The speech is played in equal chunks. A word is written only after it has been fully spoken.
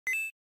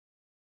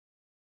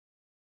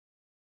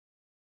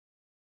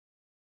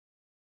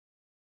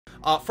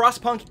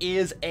Frostpunk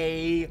is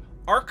a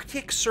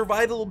Arctic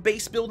survival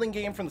base building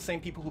game from the same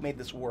people who made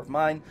this War of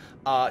Mine.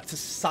 It's a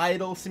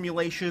societal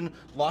simulation,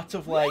 lots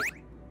of like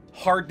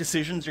hard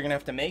decisions you're gonna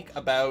have to make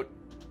about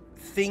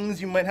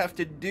things you might have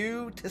to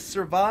do to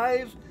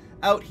survive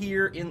out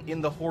here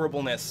in the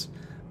horribleness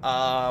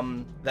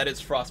that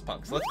is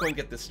Frostpunk. So let's go and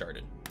get this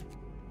started.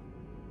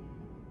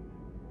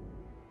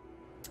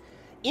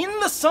 In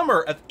the summer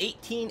of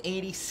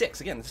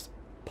 1886, again, this is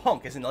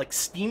punk, as in like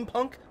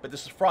steampunk, but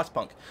this is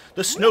Frostpunk.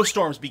 The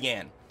snowstorms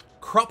began.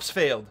 Crops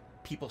failed.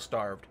 People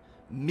starved.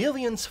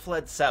 Millions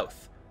fled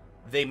south.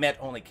 They met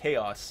only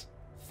chaos,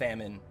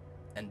 famine,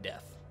 and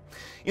death.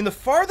 In the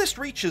farthest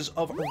reaches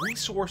of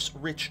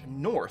resource-rich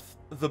north,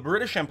 the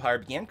British Empire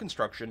began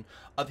construction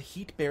of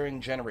heat-bearing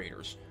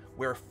generators,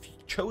 where a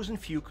chosen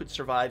few could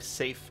survive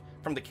safe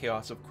from the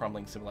chaos of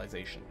crumbling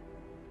civilization.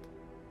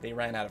 They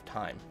ran out of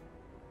time.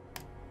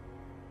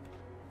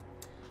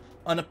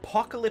 An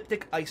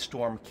apocalyptic ice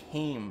storm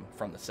came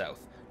from the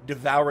south,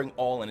 devouring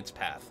all in its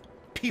path.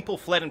 People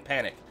fled in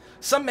panic.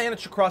 Some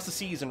managed to cross the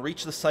seas and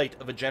reach the site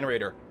of a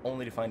generator,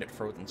 only to find it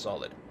frozen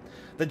solid.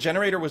 The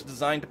generator was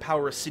designed to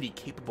power a city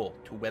capable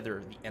to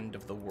weather the end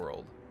of the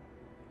world.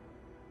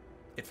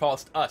 It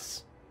falls to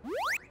us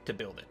to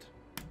build it.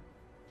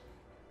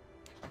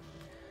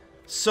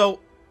 So,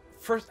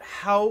 first,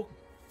 how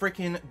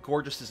freaking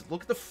gorgeous is it?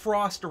 Look at the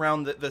frost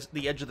around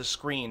the edge of the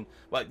screen.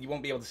 Well, you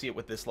won't be able to see it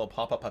with this little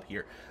pop-up up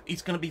here.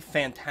 It's going to be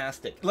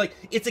fantastic. Like,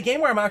 it's a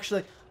game where I'm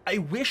actually... I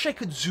wish I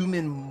could zoom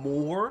in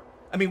more.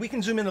 I mean, we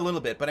can zoom in a little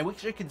bit, but I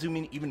wish I could zoom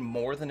in even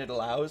more than it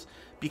allows,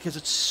 because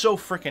it's so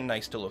freaking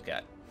nice to look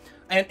at.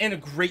 And a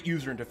great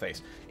user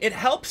interface. It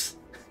helps...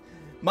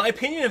 My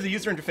opinion of the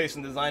user interface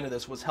and design of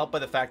this was helped by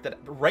the fact that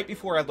right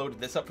before I loaded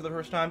this up for the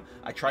first time,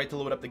 I tried to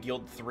load up the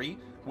Guild 3,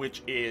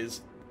 which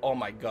is, oh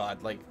my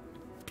god, like,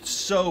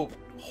 so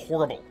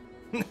horrible.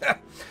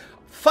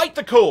 Fight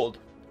the cold!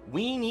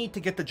 We need to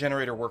get the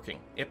generator working.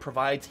 It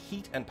provides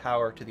heat and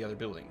power to the other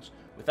buildings.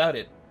 Without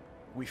it,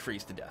 we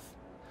freeze to death.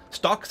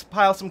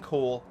 Stockpile some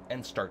coal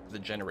and start the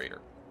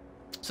generator.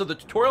 So the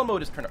tutorial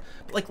mode is turned on.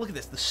 But like, look at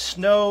this. The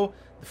snow,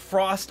 the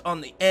frost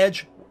on the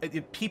edge,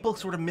 people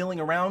sort of milling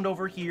around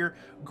over here.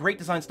 Great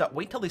design stuff.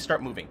 Wait till they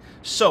start moving.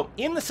 So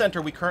in the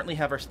center, we currently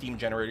have our steam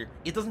generator.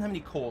 It doesn't have any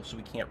coal, so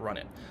we can't run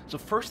it. So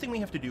first thing we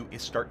have to do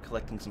is start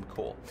collecting some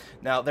coal.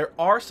 Now, there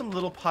are some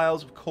little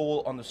piles of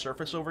coal on the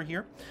surface over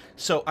here.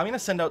 So I'm going to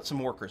send out some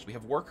workers. We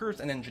have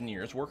workers and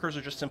engineers. Workers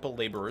are just simple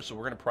laborers, so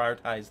we're going to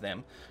prioritize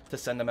them to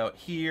send them out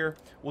here.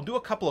 We'll do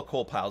a couple of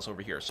coal piles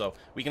over here. So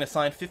we can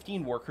assign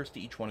 15 workers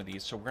to each one of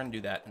these. So we're going to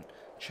do that and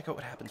check out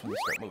what happens when we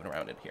start moving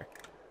around in here.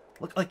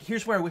 Look, like,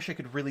 here's where I wish I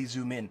could really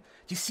zoom in. Do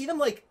you see them,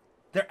 like,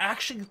 they're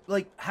actually,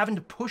 like, having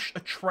to push a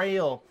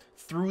trail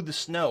through the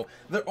snow.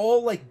 They're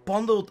all, like,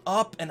 bundled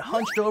up and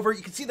hunched over.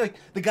 You can see, like,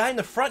 the guy in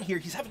the front here,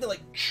 he's having to,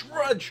 like,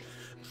 trudge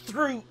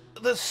through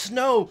the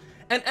snow.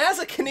 And as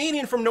a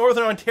Canadian from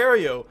Northern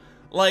Ontario,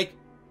 like,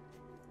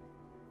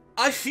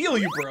 I feel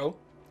you, bro.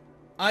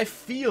 I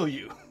feel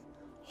you.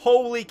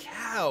 Holy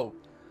cow.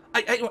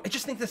 I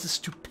just think this is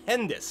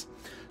stupendous.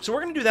 So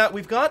we're going to do that.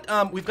 We've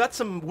got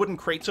some wooden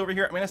crates over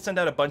here. I'm going to send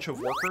out a bunch of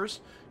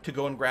workers to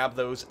go and grab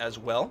those as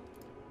well.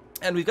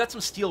 And we've got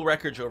some steel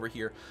wreckage over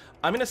here.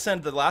 I'm going to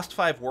send the last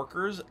 5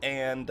 workers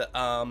and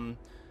some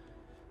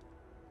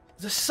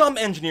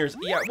engineers.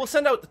 Yeah, we'll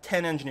send out the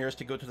 10 engineers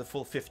to go to the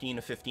full 15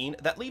 of 15.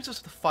 That leaves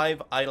us with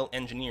 5 idle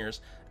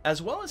engineers,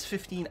 as well as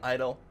 15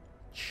 idle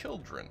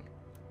children.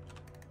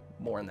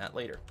 More on that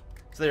later.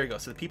 So there you go.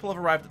 So the people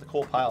have arrived at the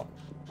coal pile,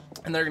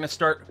 and they're going to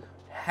start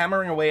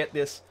hammering away at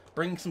this,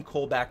 bringing some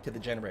coal back to the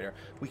generator.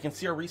 We can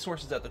see our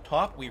resources at the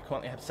top. We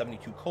currently have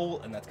 72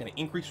 coal, and that's going to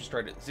increase. We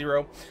start at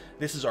 0.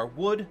 This is our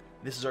wood.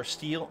 This is our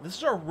steel. This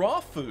is our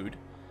raw food.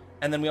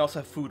 And then we also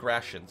have food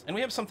rations. And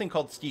we have something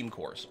called steam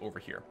cores over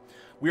here.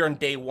 We are on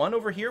day 1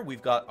 over here.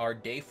 We've got our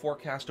day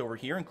forecast over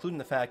here, including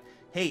the fact,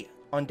 hey,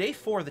 on day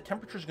 4, the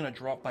temperature is going to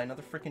drop by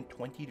another freaking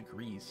 20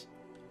 degrees.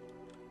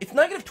 It's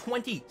negative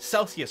 20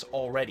 Celsius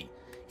already.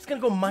 It's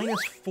going to go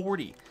minus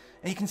 40.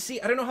 And you can see,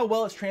 I don't know how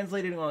well it's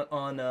translated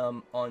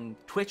on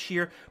Twitch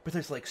here, but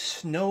there's like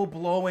snow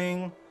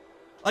blowing.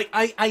 Like,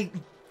 I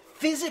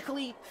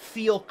physically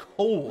feel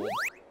cold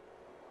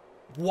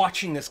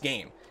watching this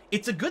game.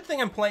 It's a good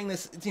thing I'm playing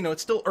this, you know,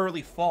 it's still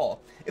early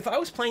fall. If I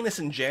was playing this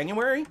in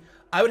January,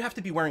 I would have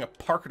to be wearing a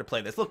parka to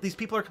play this. Look, these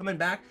people are coming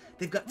back.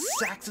 They've got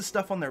sacks of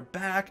stuff on their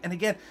back. And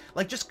again,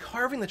 like just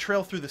carving the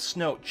trail through the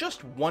snow,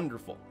 just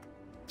wonderful.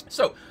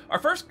 So, our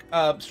first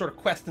sort of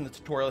quest in the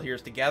tutorial here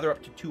is to gather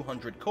up to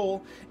 200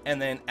 coal and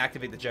then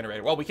activate the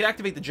generator. Well, we can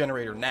activate the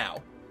generator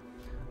now,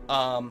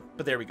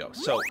 but there we go.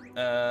 So,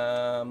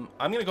 I'm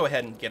going to go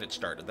ahead and get it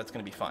started. That's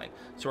going to be fine.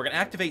 So, we're going to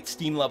activate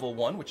Steam Level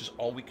 1, which is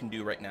all we can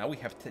do right now. We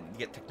have to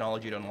get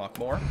technology to unlock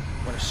more.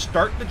 We're going to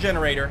start the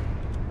generator,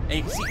 and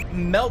you can see it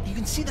melt. You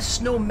can see the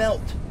snow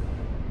melt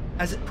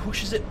as it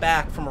pushes it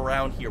back from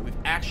around here. We've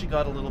actually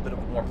got a little bit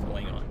of warmth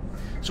going on.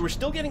 So we're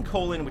still getting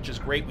coal in, which is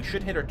great. We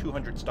should hit our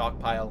 200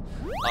 stockpile,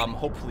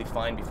 hopefully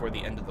fine before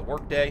the end of the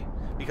workday.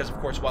 because of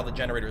course while the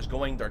generator is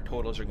going, their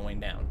totals are going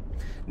down.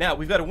 Now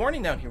we've got a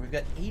warning down here. We've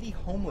got 80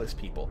 homeless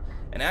people,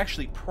 and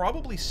actually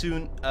probably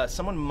soon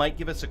someone might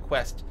give us a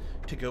quest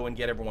to go and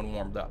get everyone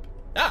warmed up.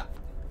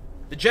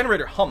 The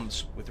generator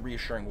hums with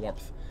reassuring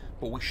warmth,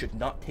 but we should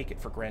not take it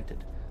for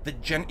granted.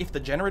 If the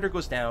generator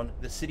goes down,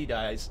 the city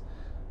dies.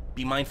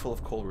 Be mindful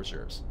of coal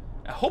reserves.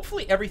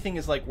 Hopefully everything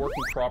is like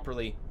working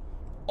properly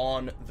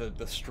on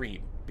the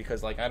stream,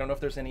 because like I don't know if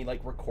there's any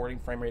like recording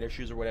frame rate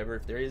issues or whatever.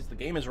 If there is, the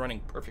game is running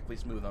perfectly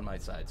smooth on my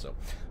side, so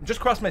I'm just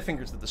crossing my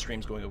fingers that the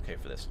stream's going okay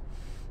for this.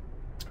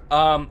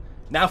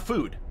 Now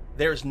food.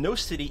 There is no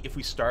city if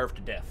we starve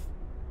to death.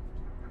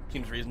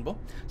 Seems reasonable.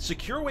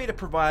 Secure a way to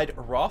provide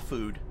raw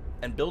food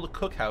and build a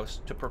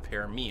cookhouse to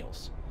prepare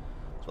meals.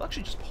 So I'll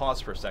actually just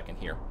pause for a second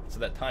here so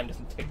that time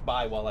doesn't tick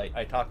by while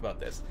I talk about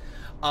this.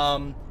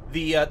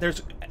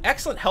 There's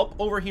excellent help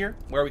over here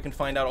where we can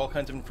find out all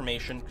kinds of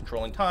information,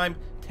 controlling time,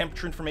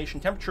 temperature information.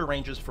 Temperature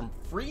ranges from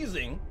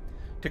freezing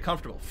to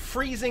comfortable.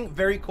 Freezing,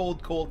 very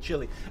cold, cold,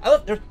 chilly. I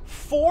love, there's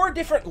 4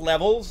 different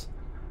levels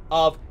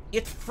of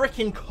it's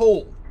frickin'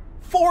 cold.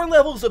 4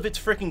 levels of it's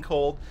frickin'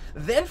 cold,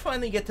 then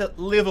finally get to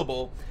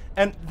livable,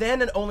 and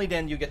then and only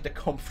then you get to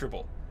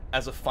comfortable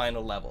as a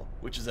final level,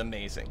 which is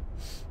amazing.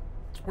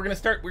 We're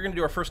gonna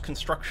do our first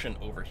construction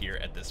over here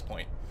at this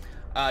point.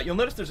 You'll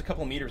notice there's a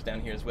couple meters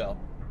down here as well.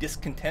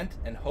 Discontent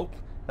and hope.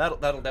 That'll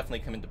definitely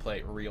come into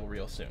play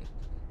real soon.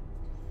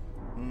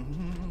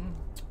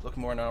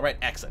 Looking more now. Right,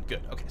 excellent,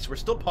 good. Okay, so we're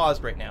still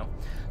paused right now.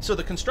 So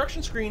the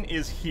construction screen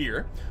is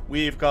here.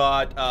 We've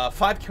got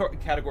 5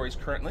 categories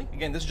currently.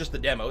 Again, this is just the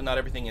demo. Not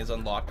everything is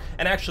unlocked.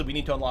 And actually, we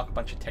need to unlock a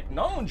bunch of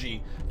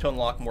technology to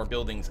unlock more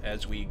buildings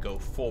as we go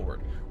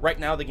forward. Right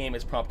now, the game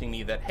is prompting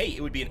me that, hey,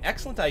 it would be an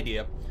excellent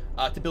idea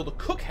to build a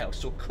cookhouse.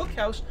 So a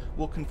cookhouse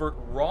will convert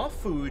raw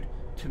food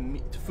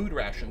to food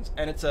rations,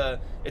 and it's a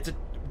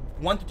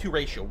 1-to-2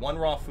 ratio. 1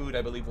 raw food,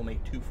 I believe, will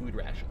make 2 food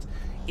rations.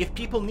 If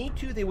people need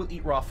to, they will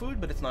eat raw food,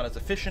 but it's not as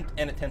efficient,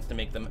 and it tends to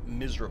make them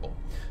miserable.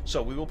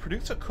 So we will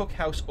produce a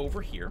cookhouse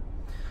over here,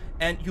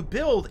 and you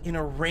build in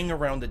a ring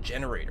around the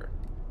generator,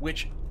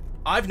 which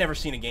I've never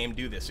seen a game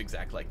do this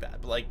exact like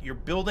that. But like, you're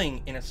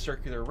building in a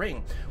circular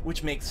ring,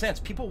 which makes sense.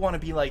 People want to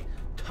be like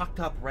tucked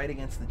up right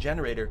against the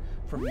generator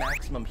for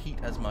maximum heat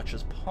as much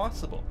as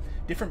possible.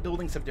 Different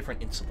buildings have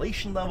different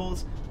insulation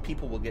levels.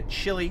 People will get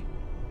chilly.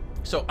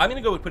 So I'm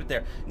going to go and put it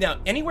there. Now,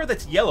 anywhere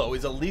that's yellow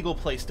is a legal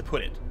place to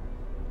put it.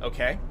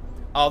 Okay?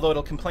 Although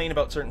it'll complain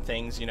about certain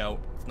things, you know,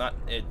 it's not,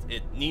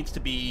 it needs to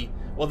be,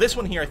 well, this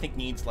one here I think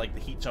needs like the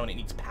heat zone, it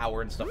needs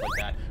power and stuff like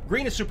that.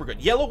 Green is super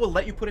good. Yellow will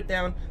let you put it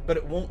down, but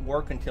it won't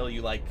work until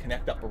you like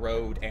connect up a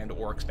road and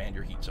or expand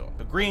your heat zone.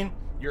 But green,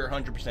 you're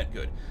 100%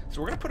 good.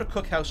 So we're going to put a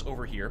cookhouse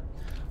over here.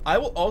 I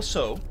will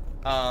also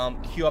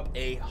queue up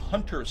a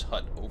hunter's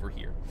hut over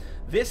here.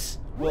 This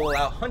will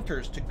allow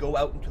hunters to go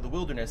out into the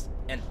wilderness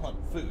and hunt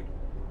food.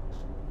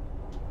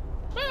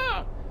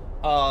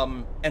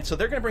 And so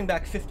they're going to bring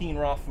back 15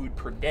 raw food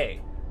per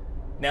day.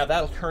 Now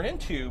that'll turn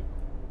into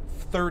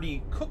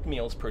 30 cooked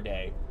meals per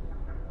day,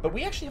 but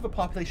we actually have a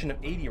population of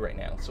 80 right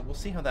now, so we'll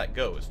see how that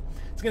goes.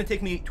 It's going to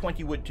take me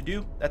 20 wood to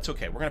do. That's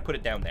okay. We're going to put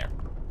it down there.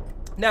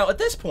 Now at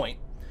this point,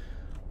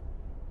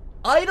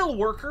 idle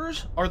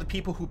workers are the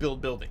people who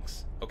build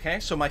buildings. Okay,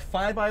 so my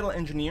 5 idle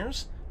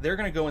engineers, they're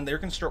going to go and they're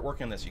going to start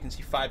working on this. You can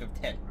see 5 of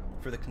 10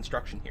 for the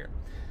construction here.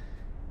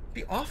 It'd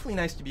be awfully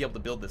nice to be able to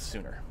build this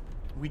sooner.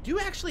 We do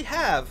actually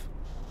have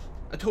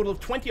a total of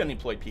 20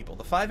 unemployed people.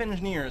 The 5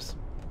 engineers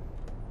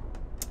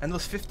and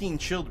those 15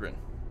 children.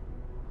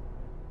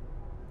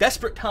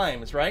 Desperate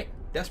times, right?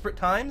 Desperate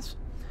times.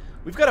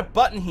 We've got a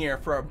button here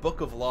for our Book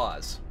of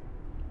Laws.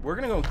 We're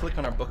going to go and click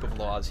on our Book of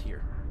Laws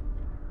here.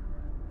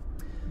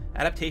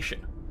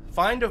 Adaptation.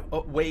 Find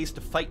ways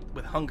to fight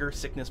with hunger,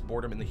 sickness,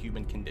 boredom, and the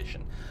human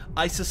condition.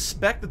 I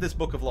suspect that this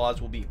Book of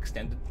Laws will be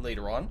extended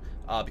later on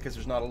because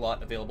there's not a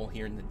lot available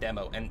here in the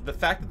demo. And the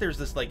fact that there's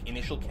this like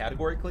initial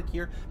category click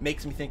here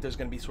makes me think there's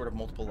going to be sort of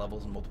multiple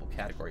levels and multiple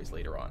categories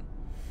later on.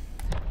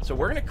 So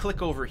we're going to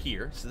click over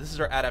here. So this is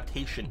our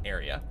adaptation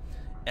area.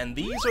 And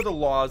these are the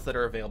laws that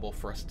are available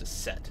for us to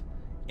set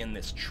in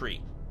this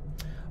tree.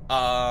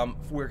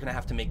 We're going to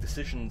have to make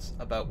decisions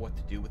about what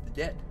to do with the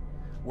dead.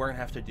 We're going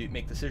to have to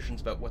make decisions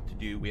about what to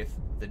do with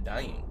the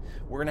dying.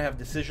 We're going to have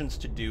decisions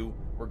to do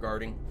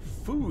regarding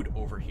food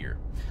over here.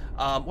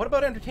 What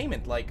about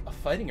entertainment, like a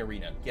fighting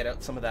arena? Get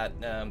out some of that,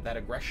 that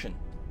aggression.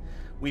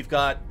 We've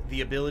got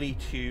the ability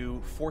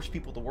to force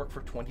people to work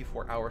for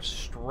 24 hours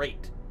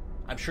straight.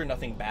 I'm sure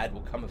nothing bad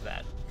will come of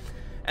that.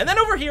 And then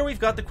over here, we've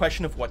got the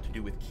question of what to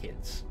do with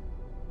kids.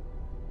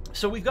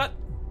 So we've got,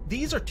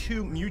 these are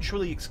 2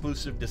 mutually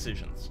exclusive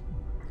decisions.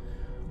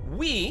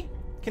 We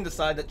can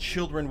decide that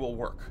children will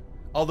work,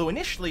 although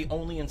initially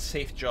only in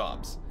safe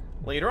jobs.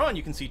 Later on,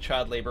 you can see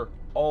child labor,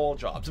 all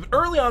jobs. But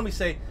early on, we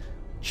say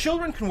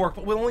children can work,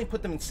 but we'll only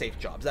put them in safe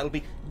jobs. That'll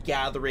be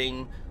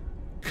gathering,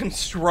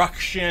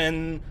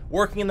 construction,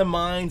 working in the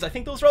mines. I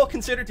think those are all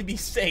considered to be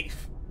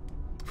safe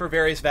for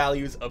various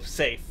values of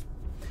safe.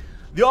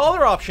 The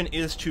other option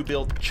is to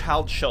build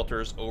child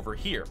shelters over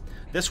here.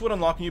 This would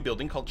unlock a new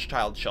building called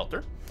Child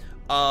Shelter.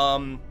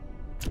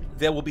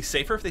 They will be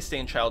safer if they stay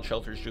in child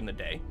shelters during the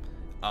day.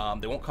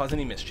 They won't cause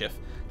any mischief.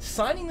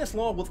 Signing this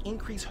law will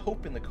increase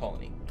hope in the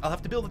colony. I'll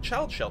have to build a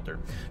child shelter.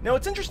 Now,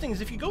 what's interesting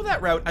is if you go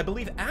that route, I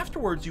believe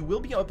afterwards you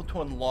will be able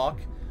to unlock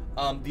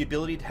the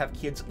ability to have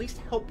kids at least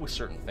help with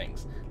certain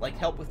things, like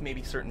help with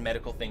maybe certain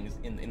medical things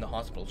in the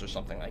hospitals or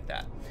something like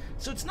that.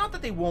 So it's not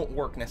that they won't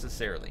work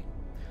necessarily.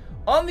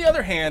 On the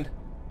other hand,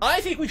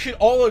 I think we should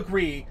all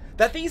agree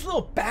that these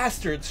little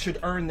bastards should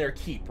earn their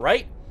keep,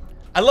 right?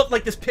 I love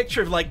like this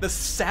picture of like the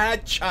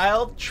sad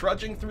child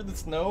trudging through the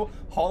snow,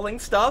 hauling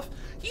stuff.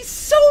 He's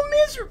so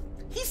miserable.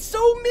 He's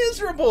so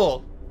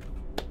miserable.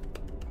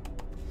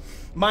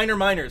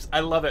 Miners. I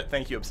love it.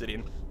 Thank you,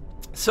 Obsidian.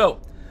 So,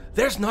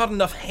 there's not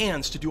enough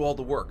hands to do all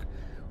the work.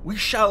 We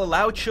shall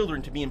allow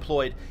children to be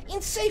employed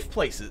in safe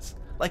places,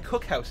 like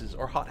cookhouses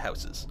or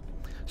hothouses.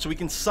 So we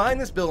can sign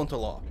this bill into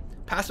law.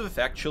 Passive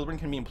effect, children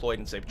can be employed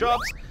in safe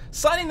jobs.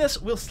 Signing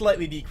this will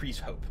slightly decrease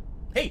hope.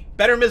 Hey,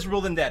 better miserable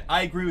than dead.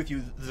 I agree with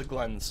you, the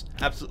Gluns.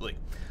 Absolutely.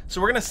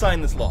 So we're going to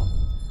sign this law.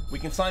 We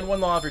can sign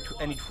one law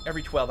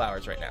every 12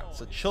 hours right now.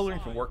 So children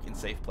can work in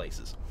safe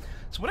places.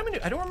 So what I'm going to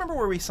do, I don't remember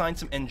where we signed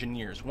some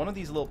engineers. One of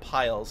these little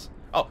piles.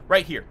 Oh,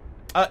 right here.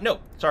 No,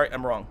 sorry,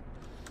 I'm wrong.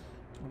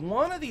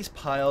 One of these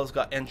piles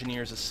got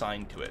engineers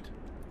assigned to it.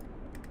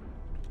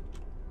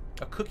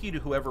 A cookie to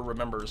whoever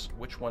remembers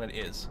which one it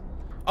is.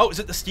 Oh, is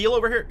it the steel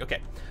over here?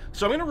 Okay.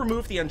 So I'm going to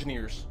remove the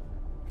engineers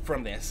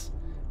from this.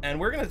 And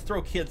we're going to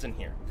throw kids in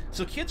here.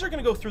 So kids are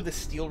going to go through the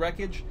steel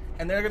wreckage,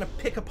 and they're going to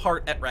pick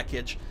apart at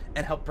wreckage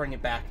and help bring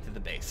it back to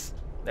the base.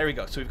 There we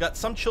go. So we've got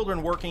some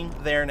children working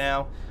there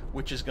now,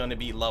 which is going to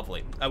be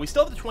lovely. We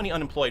still have the 20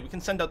 unemployed. We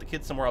can send out the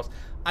kids somewhere else.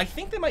 I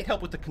think they might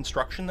help with the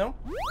construction, though.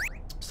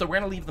 So we're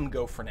going to leave them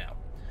go for now.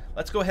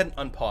 Let's go ahead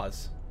and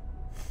unpause.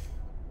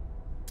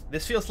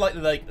 This feels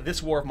slightly like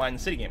this War of Mine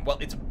City game. Well,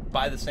 it's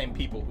by the same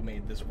people who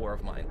made this War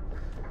of Mine.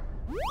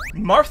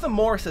 Martha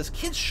Moore says,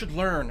 kids should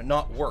learn,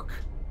 not work.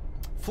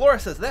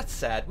 Flora says, that's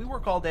sad. We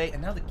work all day, and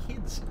now the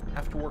kids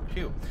have to work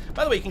too.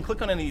 By the way, you can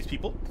click on any of these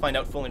people, find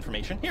out full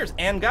information. Here's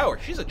Ann Gower.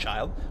 She's a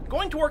child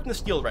going to work in the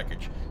steel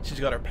wreckage. She's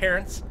got her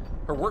parents.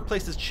 Her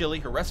workplace is chilly.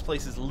 Her rest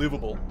place is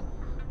livable.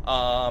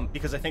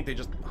 Because I think they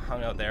just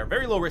hung out there.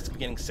 Very low risk of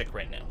getting sick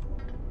right now.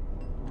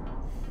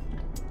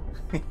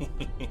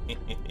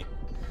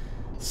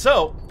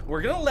 So,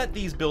 we're going to let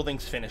these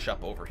buildings finish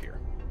up over here.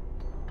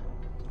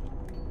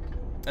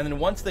 And then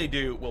once they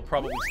do, we'll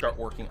probably start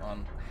working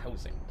on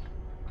housing.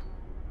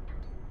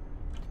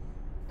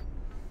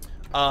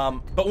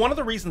 But one of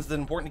the reasons that it's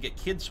important to get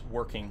kids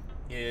working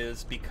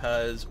is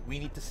because we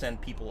need to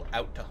send people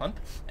out to hunt,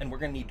 and we're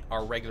going to need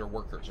our regular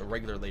workers, or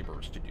regular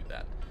laborers to do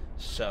that.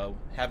 So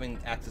having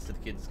access to the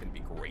kids is going to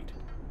be great.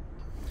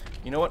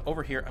 You know what?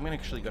 Over here, I'm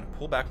actually going to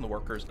pull back on the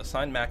workers,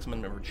 assign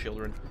maximum number of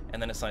children,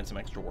 and then assign some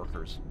extra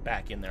workers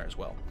back in there as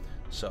well.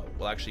 So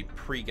we'll actually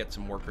pre-get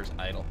some workers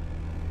idle.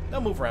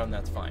 They'll move around,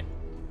 that's fine.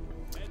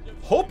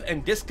 Hope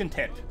and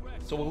discontent.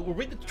 So we'll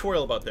read the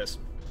tutorial about this.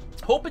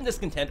 Hope and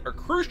discontent are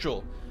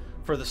crucial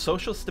for the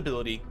social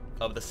stability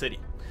of the city.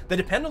 They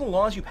depend on the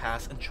laws you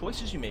pass and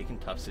choices you make in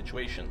tough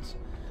situations.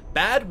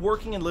 Bad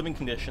working and living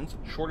conditions,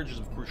 shortages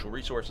of crucial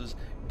resources,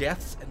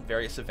 deaths, and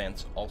various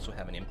events also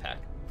have an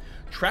impact.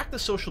 Track the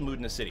social mood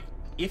in a city.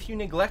 If you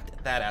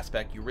neglect that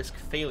aspect, you risk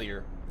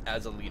failure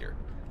as a leader.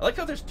 I like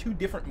how there's two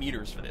different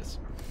meters for this.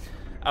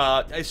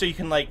 So you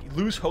can like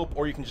lose hope,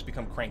 or you can just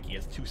become cranky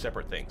as two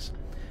separate things.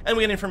 And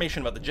we get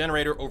information about the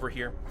generator over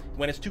here.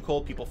 When it's too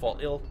cold, people fall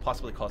ill,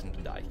 possibly causing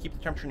them to die. Keep the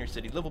temperature in your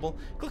city livable.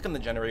 Click on the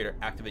generator,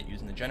 activate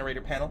using the generator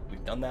panel.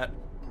 We've done that.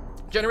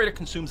 Generator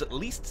consumes at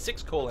least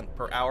 6 coal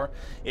per hour.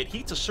 It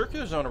heats a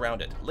circular zone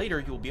around it. Later,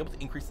 you will be able to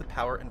increase the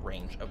power and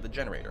range of the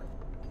generator.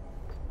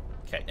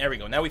 Okay, there we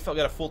go. Now we've got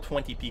a full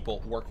 20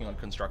 people working on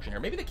construction here.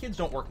 Maybe the kids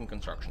don't work in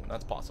construction.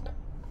 That's possible.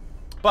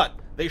 But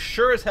they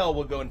sure as hell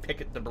will go and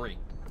pick at debris.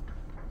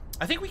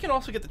 I think we can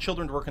also get the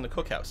children to work in the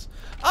cookhouse.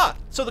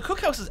 So the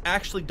cookhouse is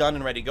actually done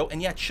and ready to go,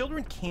 and yeah,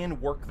 children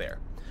can work there.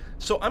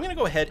 So I'm going to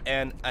go ahead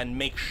and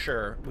make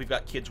sure we've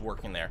got kids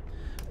working there.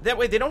 That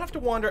way they don't have to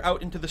wander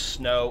out into the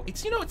snow.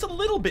 It's, you know, it's a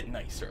little bit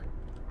nicer.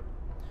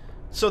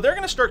 So they're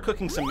going to start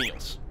cooking some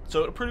meals.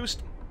 So it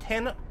produced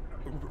 10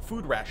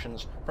 food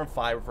rations from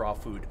 5 raw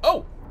food.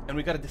 Oh, and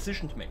we got a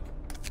decision to make.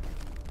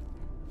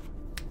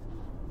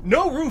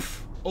 No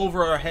roof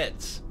over our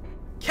heads.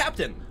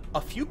 Captain, a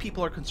few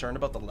people are concerned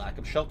about the lack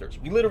of shelters.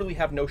 We literally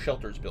have no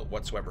shelters built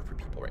whatsoever for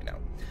people right now.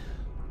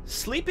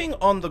 Sleeping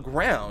on the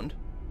ground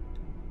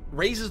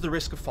raises the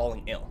risk of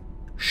falling ill.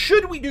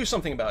 Should we do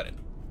something about it?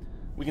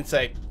 We can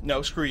say,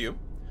 no, screw you.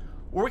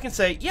 Or we can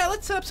say, yeah,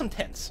 let's set up some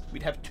tents.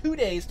 We'd have 2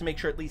 days to make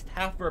sure at least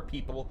half of our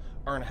people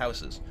are in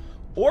houses.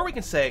 Or we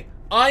can say,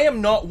 I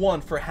am not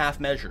one for half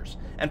measures,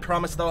 and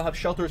promise that I'll have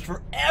shelters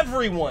for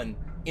everyone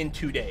in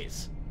 2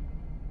 days.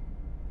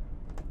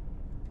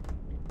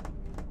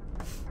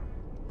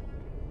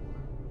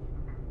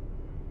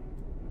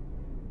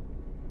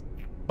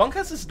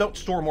 Bunkhouses don't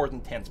store more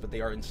than tents, but they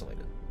are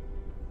insulated.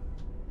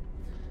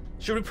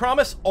 Should we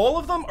promise all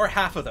of them or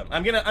half of them?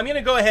 I'm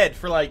gonna go ahead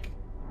for like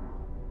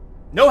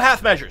No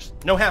half measures.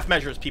 No half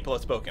measures, people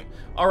have spoken.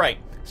 All right,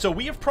 so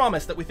we have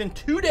promised that within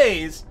 2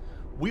 days,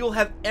 we will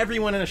have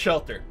everyone in a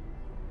shelter.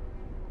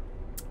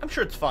 I'm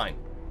sure it's fine.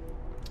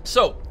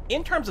 So,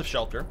 in terms of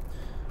shelter,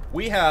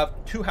 we have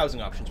 2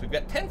 housing options. We've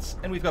got tents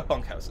and we've got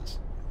bunkhouses.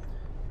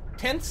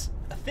 Tents,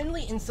 a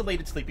thinly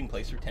insulated sleeping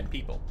place for 10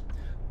 people.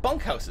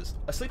 Bunkhouses,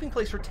 a sleeping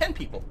place for 10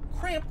 people,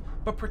 cramped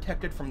but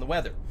protected from the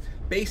weather.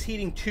 Base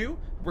heating 2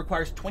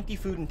 requires 20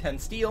 food and 10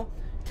 steel.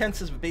 Tents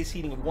has a base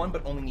heating of 1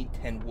 but only need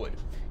 10 wood.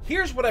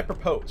 Here's what I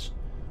propose.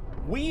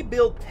 We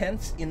build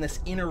tents in this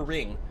inner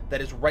ring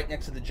that is right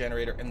next to the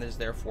generator and is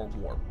therefore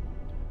warm.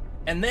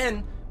 And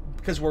then,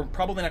 because we're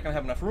probably not going to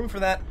have enough room for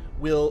that,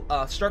 we'll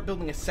start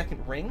building a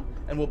second ring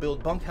and we'll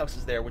build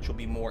bunkhouses there which will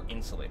be more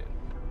insulated.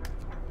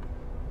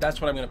 That's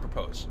what I'm going to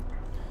propose.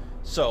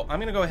 So I'm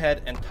going to go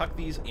ahead and tuck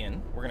these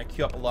in. We're going to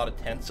queue up a lot of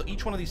tents. So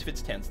each one of these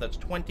fits tents. That's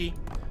 20,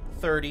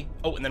 30.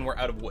 Oh, and then we're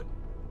out of wood.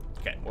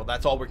 Okay, well,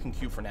 that's all we can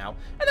queue for now.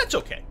 And that's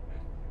okay.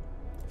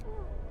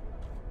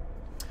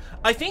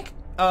 I think,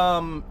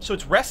 so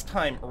it's rest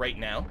time right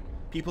now.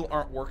 People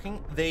aren't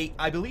working.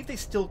 I believe they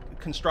still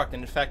construct.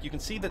 And in fact, you can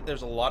see that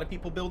there's a lot of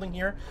people building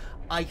here.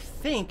 I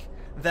think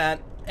that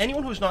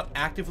anyone who's not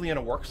actively on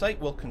a work site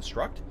will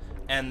construct.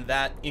 And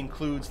that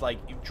includes, like,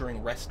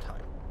 during rest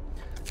time.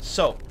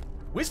 So,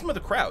 wisdom of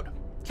the crowd.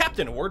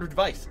 Captain, a word of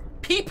advice.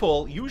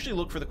 People usually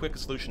look for the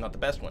quickest solution, not the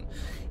best one.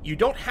 You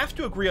don't have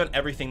to agree on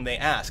everything they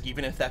ask,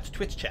 even if that's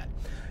Twitch chat.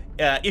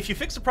 If you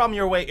fix the problem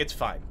your way, it's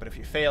fine. But if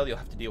you fail, you'll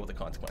have to deal with the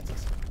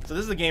consequences. So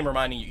this is the game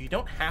reminding you, you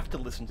don't have to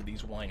listen to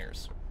these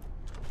whiners.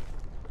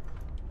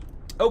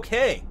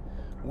 Okay,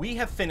 we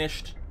have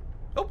finished...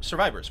 Oh,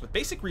 survivors. With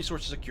basic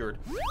resources secured,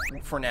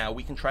 for now,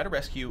 we can try to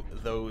rescue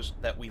those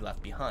that we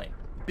left behind.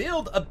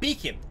 Build a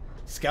beacon.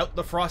 Scout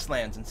the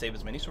Frostlands and save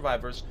as many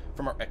survivors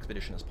from our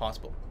expedition as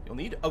possible. You'll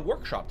need a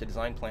workshop to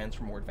design plans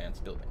for more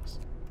advanced buildings.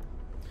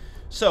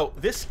 So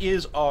this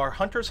is our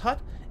hunter's hut.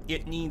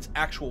 It needs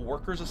actual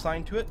workers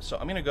assigned to it. So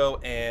I'm going to go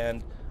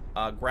and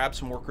grab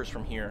some workers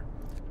from here.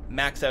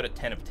 Max out at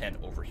 10 of 10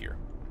 over here.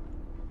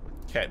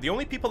 Okay, the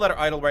only people that are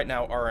idle right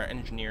now are our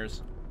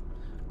engineers.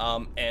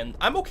 And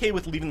I'm okay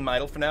with leaving them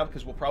idle for now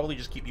because we'll probably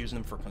just keep using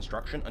them for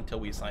construction until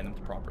we assign them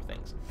to proper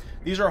things.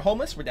 These are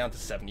homeless. We're down to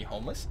 70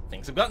 homeless.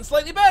 Things have gotten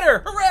slightly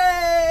better.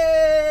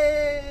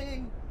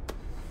 Hooray!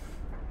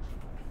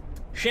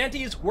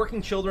 Shanties,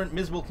 working children,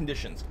 miserable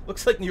conditions.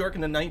 Looks like New York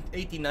in the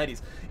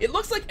 1890s. It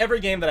looks like every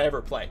game that I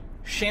ever play.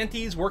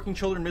 Shanties, working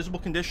children, miserable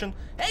condition.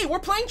 Hey, we're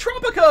playing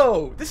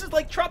Tropico! This is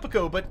like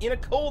Tropico, but in a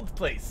cold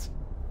place.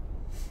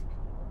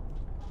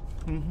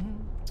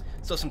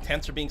 So some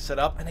tents are being set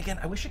up, and again,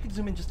 I wish I could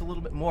zoom in just a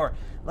little bit more.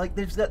 Like,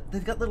 they've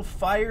got little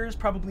fires,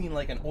 probably in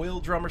like an oil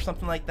drum or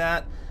something like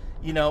that.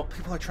 You know,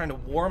 people are trying to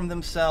warm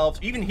themselves.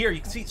 Even here,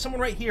 you can see someone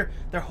right here.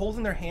 They're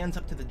holding their hands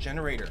up to the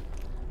generator.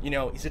 You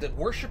know, is it a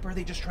worship or are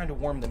they just trying to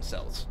warm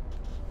themselves?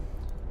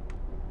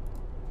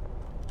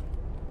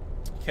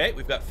 Okay,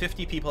 we've got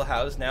 50 people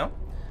housed now.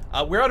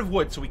 We're out of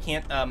wood, so we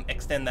can't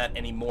extend that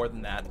any more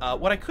than that.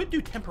 What I could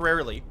do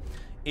temporarily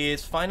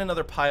is find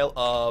another pile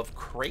of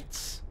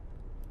crates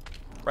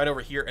right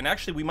over here. And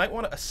actually, we might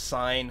want to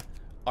assign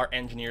our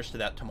engineers to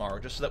that tomorrow,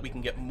 just so that we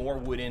can get more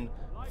wood in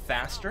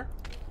faster.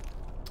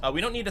 We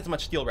don't need as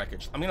much steel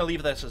wreckage. I'm going to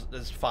leave this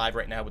as 5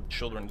 right now with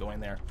children going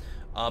there.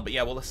 But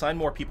yeah, we'll assign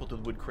more people to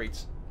the wood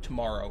crates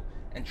tomorrow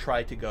and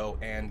try to go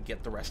and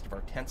get the rest of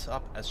our tents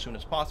up as soon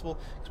as possible,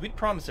 because we'd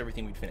promised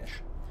everything we'd finish.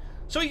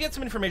 So you get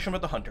some information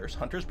about the hunters.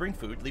 Hunters bring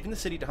food, leaving the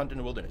city to hunt in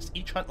the wilderness.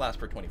 Each hunt lasts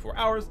for 24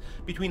 hours.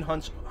 Between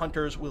hunts,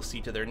 hunters will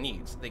see to their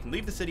needs. They can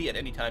leave the city at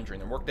any time during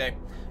their workday.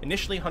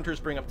 Initially,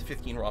 hunters bring up to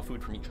 15 raw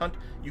food from each hunt.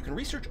 You can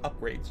research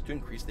upgrades to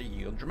increase their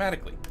yield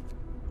dramatically.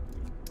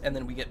 And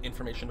then we get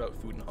information about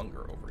food and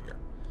hunger over here.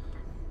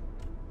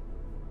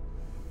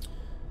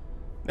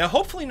 Now,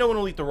 hopefully no one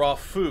will eat the raw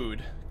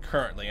food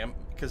currently,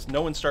 because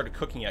no one started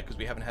cooking yet, because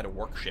we haven't had a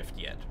work shift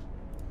yet.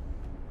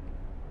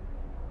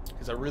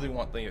 Because I really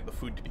want the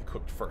food to be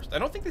cooked first. I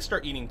don't think they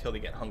start eating until they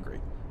get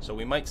hungry, so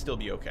we might still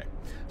be okay.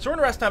 So we're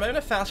in rest time. I'm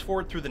going to fast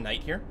forward through the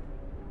night here.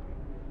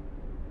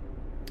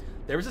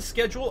 There is a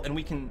schedule, and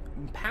we can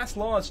pass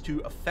laws to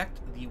affect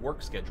the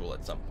work schedule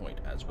at some point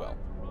as well.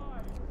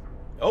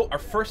 Oh, our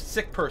first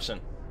sick person.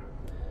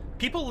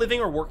 People living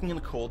or working in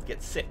the cold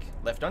get sick.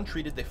 Left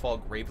untreated, they fall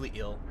gravely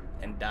ill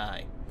and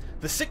die.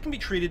 The sick can be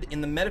treated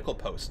in the medical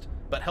post,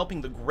 but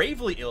helping the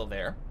gravely ill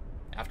there,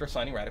 after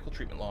signing radical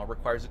treatment law,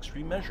 requires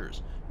extreme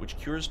measures, which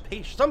cures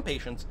some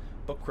patients,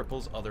 but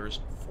cripples others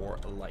for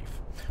life.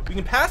 We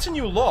can pass a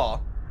new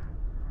law,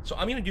 so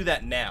I'm going to do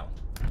that now.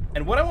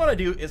 And what I want to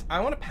do is I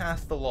want to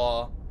pass the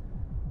law,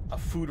 a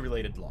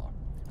food-related law.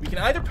 We can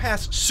either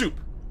pass soup.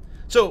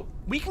 So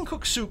we can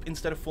cook soup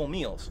instead of full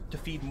meals to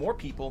feed more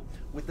people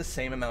with the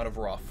same amount of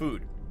raw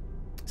food.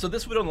 So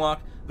this would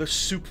unlock the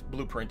soup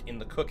blueprint in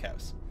the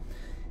cookhouse.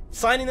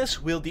 Signing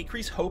this will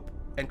decrease hope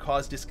and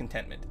cause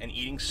discontentment, and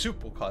eating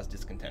soup will cause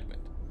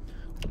discontentment.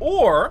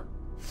 Or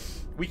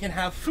we can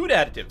have food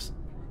additives.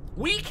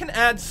 We can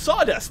add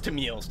sawdust to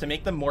meals to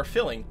make them more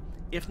filling,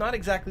 if not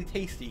exactly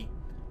tasty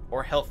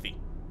or healthy.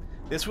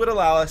 This would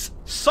allow us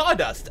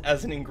sawdust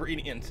as an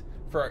ingredient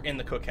in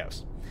the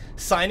cookhouse.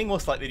 Signing will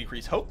slightly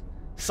decrease hope.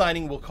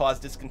 Signing will cause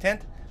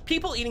discontent.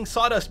 People eating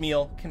sawdust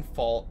meal can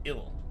fall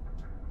ill.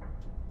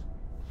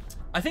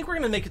 I think we're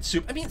gonna make it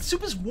soup. I mean,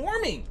 soup is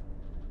warming.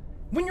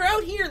 When you're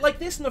out here like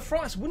this in the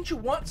frost, wouldn't you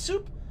want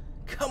soup?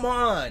 Come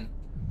on.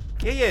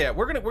 Yeah.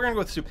 We're gonna go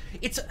with soup.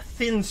 It's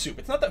thin soup.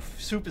 It's not that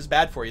soup is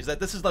bad for you. It's that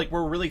this is like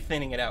we're really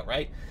thinning it out,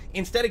 right?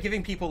 Instead of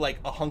giving people like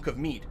a hunk of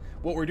meat,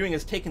 what we're doing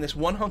is taking this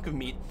one hunk of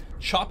meat,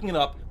 chopping it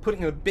up,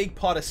 putting it in a big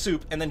pot of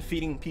soup, and then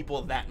feeding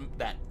people that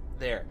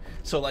there.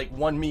 So like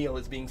one meal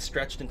is being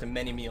stretched into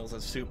many meals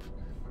as soup.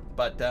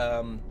 But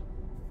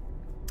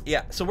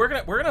yeah. So we're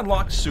gonna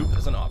unlock soup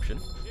as an option,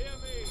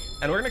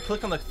 and we're gonna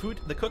click on the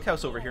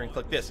cookhouse over here and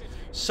click this.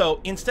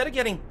 So instead of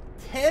getting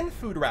 10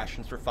 food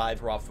rations for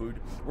 5 raw food,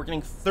 we're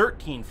getting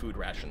 13 food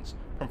rations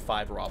from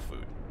 5 raw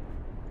food.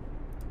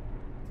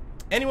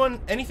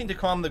 Anything to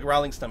calm the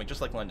growling stomach,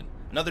 just like London.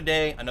 Another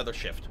day, another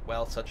shift.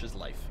 Well, such is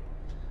life.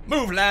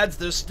 Move, lads,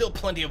 there's still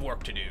plenty of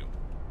work to do.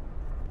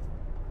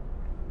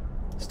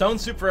 Stone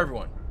soup for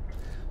everyone.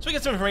 So we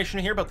get some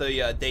information here about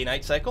the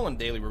day-night cycle and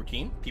daily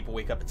routine. People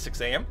wake up at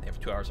 6 a.m. They have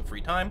 2 hours of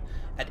free time.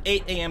 At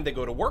 8 a.m. they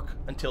go to work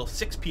until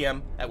 6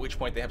 p.m., at which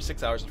point they have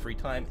 6 hours of free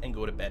time and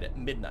go to bed at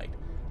midnight.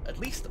 At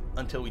least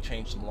until we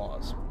change some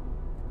laws.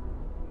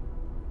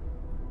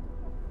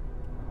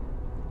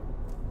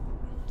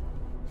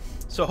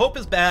 So hope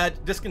is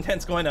bad,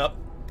 discontent's going up,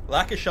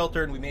 lack of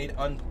shelter, and we made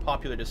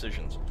unpopular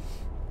decisions.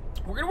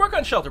 We're going to work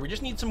on shelter. We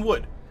just need some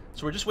wood.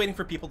 So we're just waiting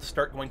for people to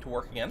start going to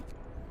work again.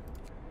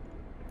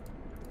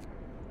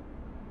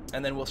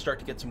 And then we'll start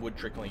to get some wood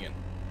trickling in.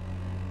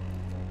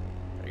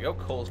 There you go.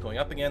 Coal's going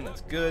up again.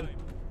 That's good.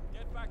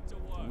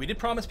 We did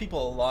promise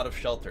people a lot of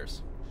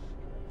shelters.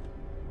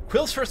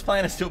 Quill's first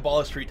plan is to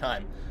abolish free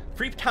time.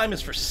 Free time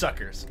is for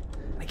suckers.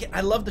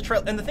 I love the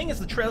trail. And the thing is,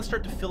 the trails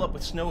start to fill up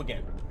with snow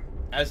again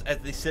as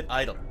they sit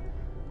idle.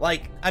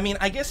 Like, I mean,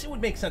 I guess it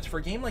would make sense. For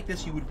a game like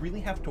this, you would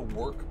really have to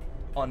work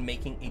on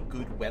making a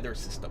good weather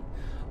system.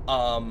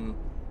 And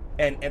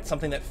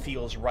something that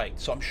feels right.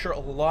 So I'm sure a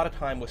lot of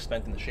time was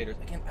spent in the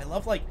shaders. Again, I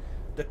love, like,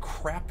 the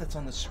crap that's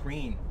on the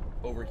screen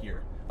over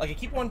here. Like, I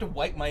keep wanting to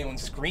wipe my own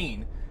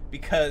screen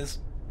because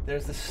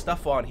there's this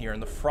stuff on here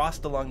and the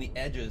frost along the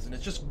edges, and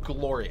it's just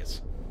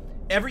glorious.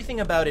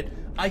 Everything about it,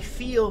 I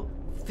feel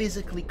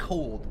physically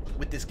cold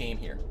with this game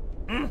here.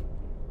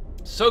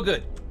 So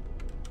good.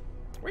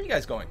 Where are you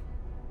guys going?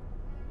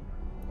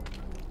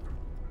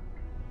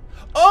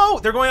 Oh,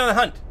 they're going on a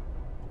hunt.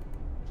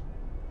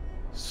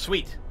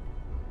 Sweet.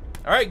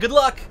 All right, good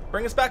luck.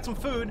 Bring us back some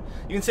food.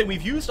 You can say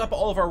we've used up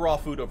all of our raw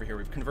food over here.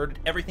 We've converted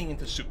everything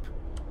into soup.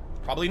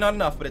 Probably not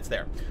enough, but it's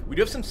there. We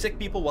do have some sick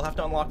people. We'll have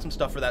to unlock some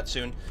stuff for that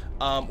soon.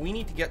 We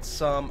need to get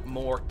some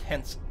more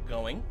tents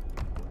going.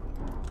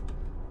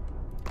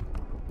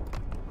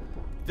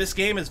 This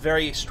game is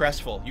very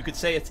stressful. You could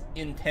say it's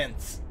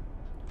intense.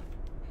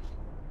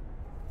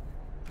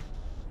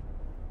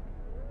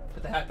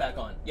 Put the hat back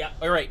on. Yeah,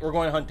 all right, we're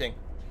going hunting.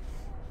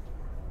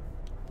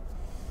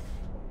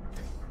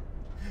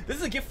 This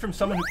is a gift from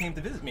someone who came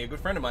to visit me, a good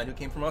friend of mine who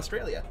came from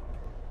Australia.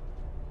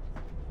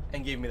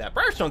 And gave me that.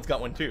 Briarstone's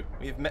got one too.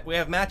 We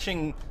have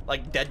matching,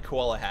 like, dead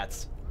koala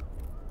hats.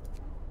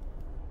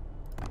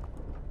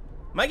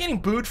 Am I getting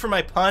booed for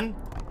my pun?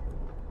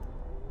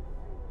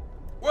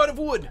 We're out of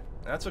wood.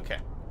 That's okay.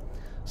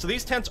 So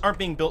these tents aren't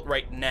being built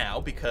right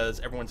now because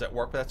everyone's at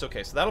work, but that's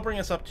okay. So that'll bring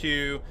us up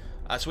to,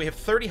 so we have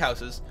 30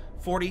 houses,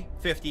 40,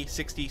 50,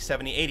 60,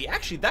 70, 80.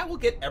 Actually, that will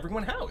get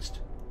everyone housed.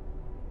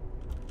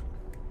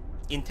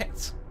 In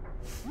tents.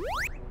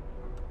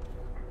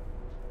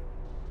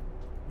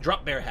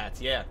 Drop bear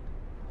hats, yeah.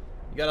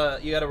 You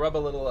gotta rub a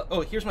little.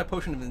 Oh, here's my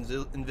potion of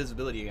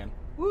invisibility again.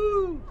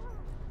 Woo!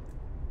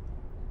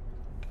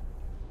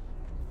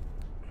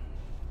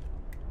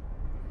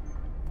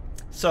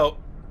 So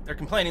they're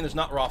complaining there's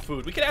not raw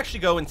food. We could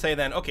actually go and say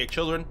then, okay,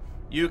 children,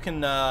 you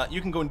can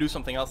go and do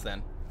something else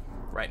then.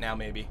 Right now,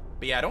 maybe.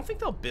 But yeah, I don't think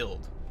they'll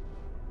build.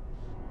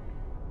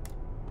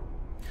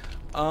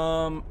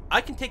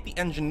 I can take the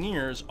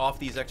engineers off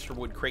these extra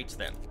wood crates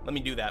then. Let me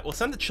do that. We'll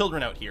send the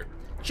children out here.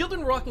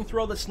 Children walking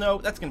through all the snow,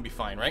 that's going to be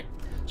fine, right?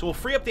 So we'll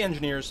free up the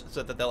engineers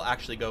so that they'll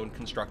actually go and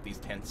construct these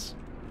tents.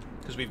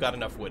 Because we've got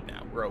enough wood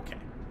now. We're okay.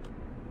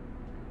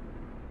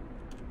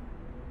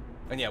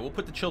 And yeah, we'll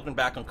put the children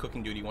back on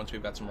cooking duty once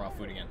we've got some raw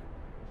food again.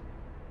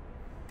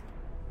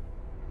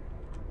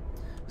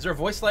 Is there a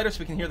voice slider so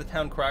we can hear the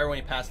town crier when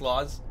you pass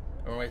laws?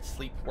 Or when it's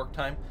sleep, work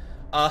time?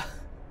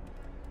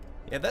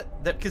 Yeah,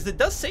 that because it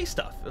does say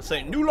stuff. It'll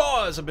say, new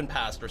laws have been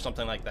passed, or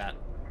something like that.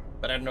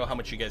 But I don't know how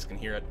much you guys can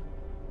hear it.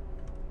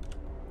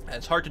 And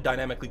it's hard to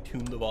dynamically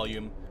tune the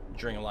volume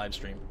during a live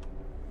stream.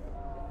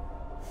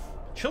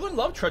 Children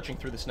love trudging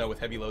through the snow with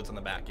heavy loads on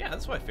the back. Yeah,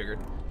 that's what I figured.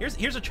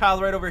 Here's a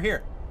child right over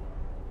here.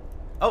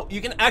 Oh,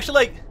 you can actually,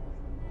 like,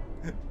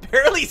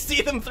 barely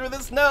see them through the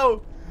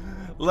snow.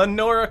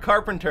 Lenora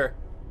Carpenter.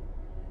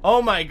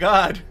 Oh my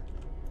god.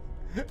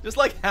 Just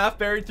like half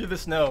buried through the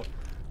snow.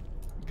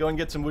 Go and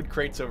get some wood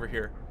crates over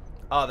here.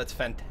 Oh, that's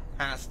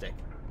fantastic.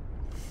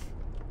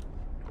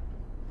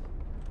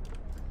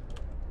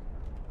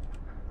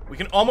 We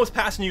can almost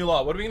pass a new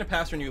law. What are we going to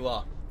pass for a new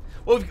law?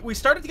 Well, we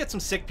started to get some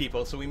sick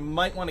people, so we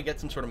might want to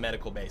get some sort of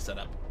medical bay set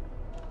up.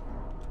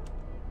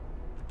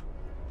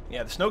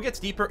 Yeah, the snow gets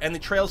deeper and the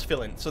trails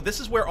fill in. So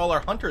this is where all our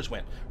hunters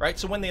went, right?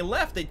 So when they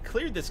left, they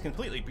cleared this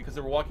completely because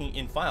they were walking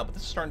in file, but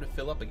this is starting to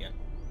fill up again.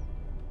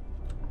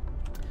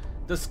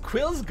 Does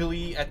Quill's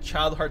glee at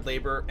child hard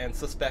labor and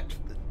suspect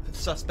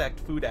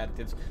food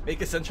additives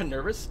make Essentia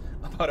nervous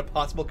about a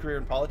possible career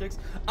in politics?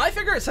 I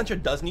figure Essentia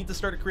does need to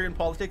start a career in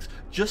politics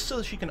just so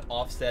that she can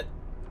offset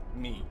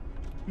me.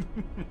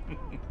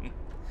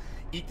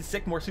 Eat the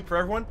sick, more soup for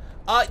everyone?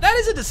 That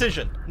is a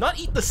decision. Not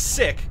eat the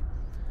sick.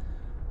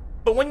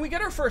 But when we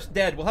get our first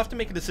dead, we'll have to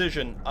make a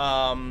decision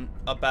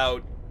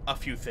about a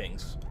few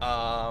things.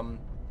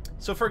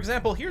 So for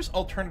example, here's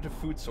alternative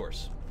food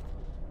source.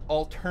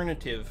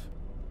 Alternative.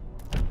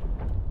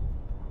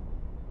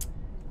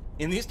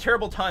 In these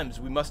terrible times,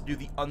 we must do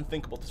the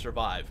unthinkable to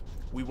survive.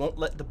 We won't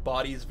let the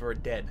bodies of our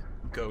dead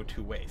go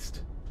to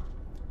waste.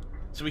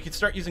 So we could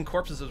start using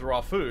corpses as raw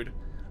food.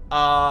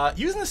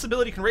 Using this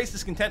ability can raise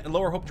discontent and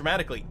lower hope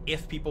dramatically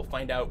if people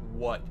find out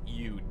what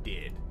you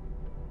did.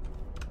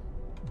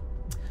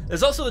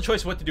 There's also the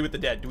choice of what to do with the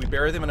dead. Do we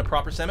bury them in a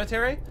proper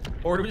cemetery?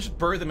 Or do we just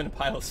bury them in a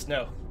pile of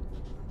snow?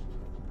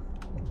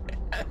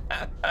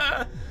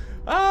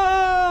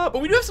 But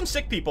we do have some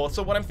sick people,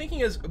 so what I'm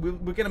thinking is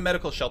we'll get a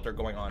medical shelter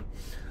going on.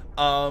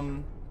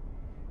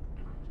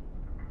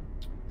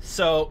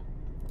 So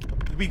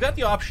we got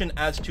the option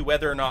as to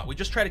whether or not we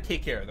just try to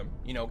take care of them,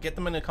 you know, get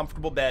them in a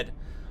comfortable bed,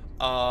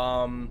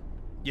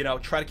 you know,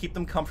 try to keep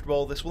them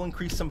comfortable. This will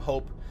increase some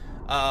hope.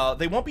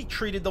 They won't be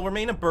treated, they'll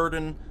remain a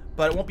burden,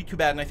 but it won't be too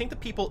bad. And I think the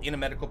people in a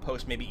medical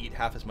post maybe eat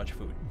half as much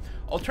food.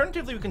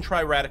 Alternatively, we can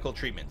try radical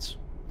treatments.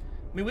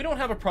 I mean, we don't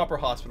have a proper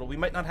hospital. We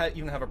might not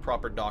even have a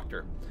proper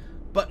doctor.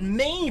 But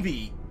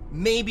maybe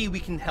we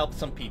can help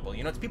some people.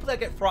 You know, it's people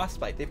that get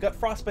frostbite. They've got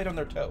frostbite on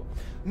their toe.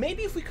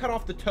 Maybe if we cut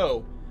off the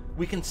toe,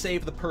 we can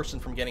save the person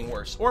from getting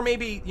worse. Or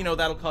maybe, you know,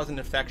 that'll cause an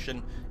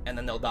infection and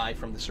then they'll die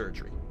from the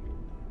surgery.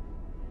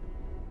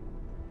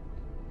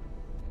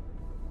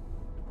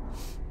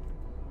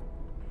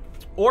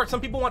 Or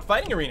some people want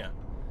fighting arena.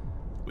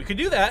 We could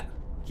do that.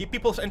 Keep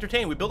people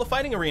entertained. We build a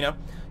fighting arena.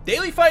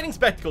 Daily fighting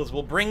spectacles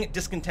will bring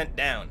discontent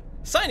down.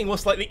 Signing will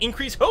slightly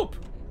increase hope.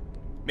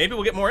 Maybe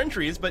we'll get more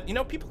entries, but, you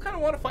know, people kind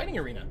of want a fighting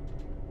arena.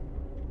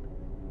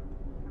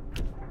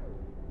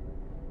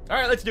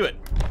 Alright, let's do it.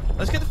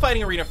 Let's get the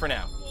fighting arena for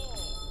now.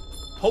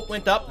 Hope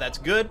went up. That's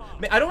good.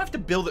 I don't have to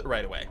build it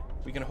right away.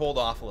 We can hold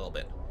off a little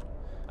bit.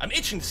 I'm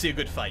itching to see a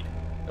good fight.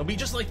 It'll be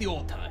just like the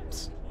old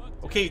times.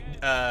 Okay,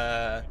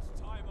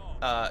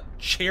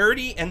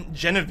 Charity and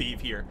Genevieve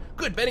here.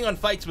 Good, betting on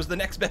fights was the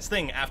next best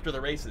thing after the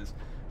races.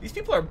 These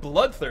people are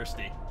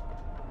bloodthirsty.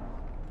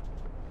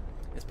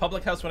 It's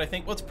public house when I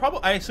think, well, it's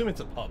probably, I assume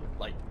it's a pub,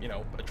 like, you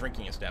know, a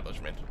drinking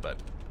establishment, but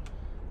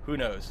who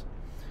knows.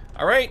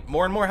 All right,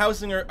 more and more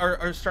housing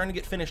are starting to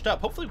get finished up.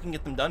 Hopefully we can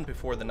get them done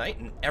before the night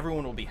and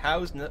everyone will be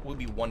housed and that will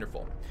be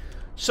wonderful.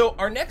 So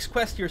our next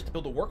quest here is to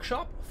build a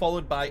workshop,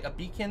 followed by a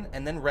beacon,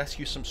 and then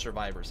rescue some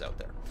survivors out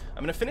there.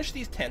 I'm going to finish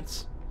these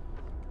tents,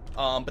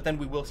 but then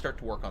we will start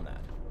to work on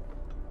that.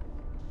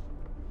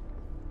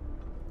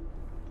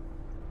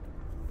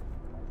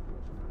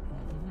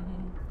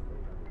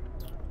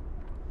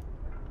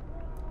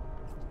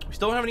 We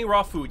still don't have any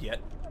raw food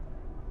yet.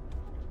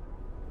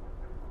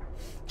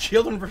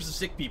 Children versus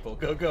sick people.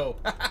 Go, go.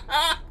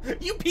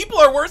 You people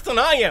are worse than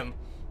I am.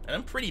 And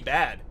I'm pretty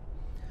bad.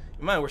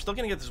 Man, we're still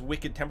going to get this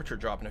wicked temperature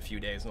drop in a few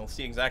days, and we'll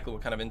see exactly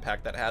what kind of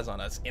impact that has on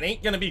us. It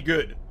ain't going to be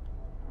good.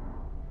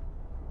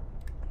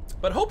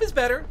 But hope is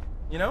better,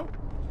 you know?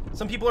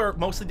 Some people are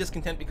mostly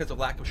discontent because of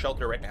lack of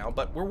shelter right now,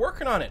 but we're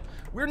working on it.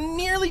 We're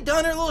nearly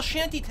done our little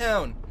shanty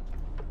town.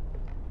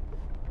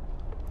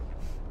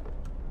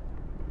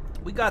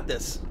 We got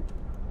this.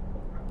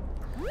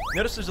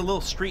 Notice there's a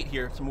little street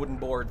here, some wooden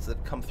boards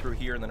that come through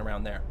here and then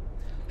around there.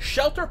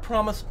 Shelter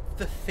promise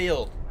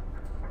fulfilled.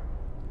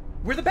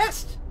 We're the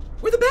best.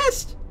 We're the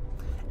best.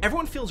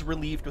 Everyone feels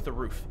relieved with a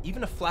roof,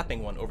 even a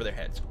flapping one over their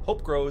heads.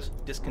 Hope grows,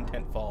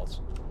 discontent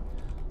falls.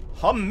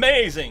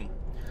 Amazing.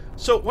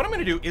 So what I'm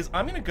going to do is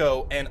I'm going to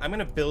go and I'm going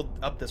to build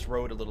up this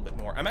road a little bit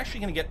more. I'm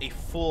actually going to get a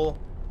full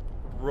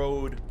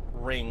road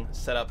ring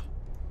set up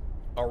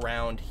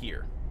around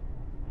here,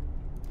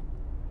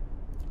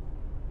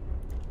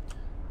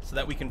 so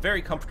that we can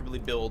very comfortably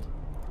build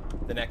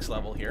the next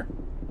level here.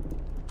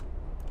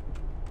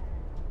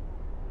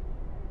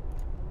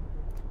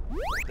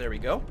 There we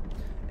go.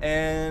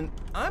 And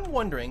I'm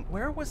wondering,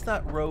 where was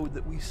that road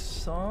that we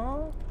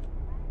saw?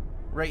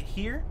 Right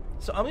here?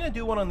 So I'm going to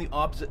do one on the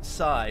opposite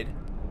side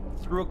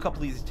through a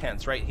couple of these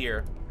tents right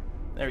here.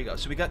 There we go.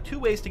 So we got two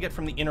ways to get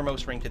from the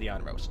innermost ring to the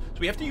outermost. So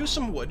we have to use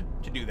some wood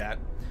to do that,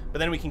 but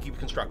then we can keep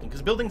constructing,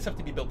 because buildings have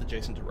to be built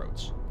adjacent to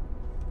roads.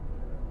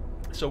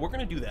 So we're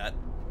going to do that.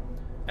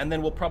 And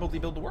then we'll probably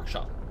build a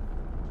workshop.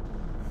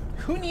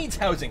 Who needs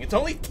housing? It's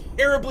only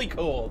terribly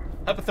cold.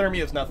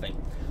 Hypothermia is nothing.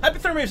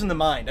 Hypothermia is in the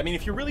mind. I mean,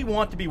 if you really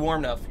want to be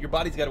warm enough, your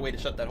body's got a way to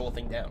shut that whole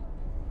thing down.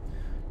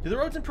 Do the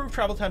roads improve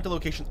travel time to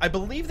locations? I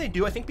believe they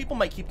do. I think people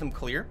might keep them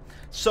clear.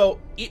 So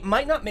it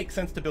might not make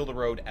sense to build a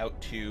road out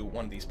to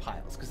one of these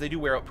piles, because they do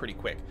wear out pretty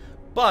quick.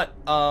 But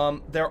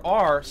there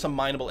are some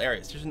mineable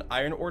areas. There's an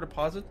iron ore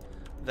deposit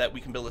that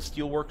we can build a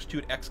steelworks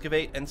to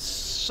excavate. And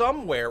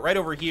somewhere, right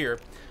over here,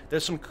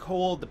 there's some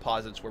coal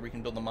deposits where we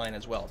can build a mine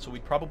as well. So we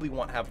probably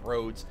want to have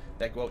roads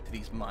that go out to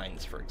these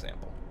mines, for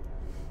example.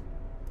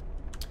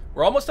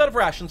 We're almost out of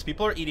rations.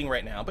 People are eating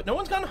right now, but no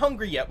one's gotten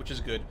hungry yet, which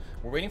is good.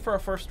 We're waiting for our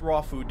first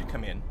raw food to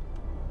come in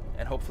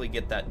and hopefully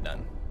get that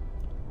done.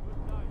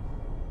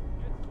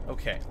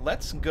 Okay,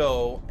 let's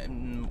go.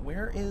 And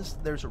where is...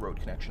 There's a road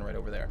connection right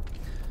over there.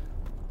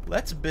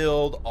 Let's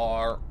build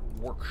our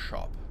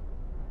workshop.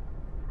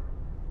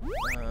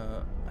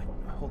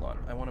 Hold on.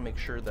 I want to make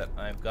sure that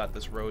I've got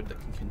this road that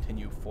can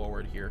continue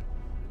forward here.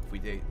 If we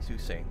do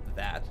say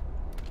that.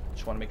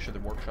 Just want to make sure the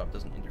workshop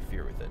doesn't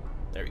interfere with it.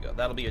 There we go.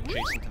 That'll be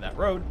adjacent to that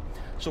road.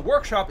 So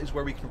workshop is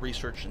where we can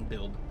research and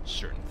build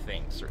certain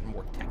things, certain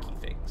more techie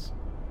things.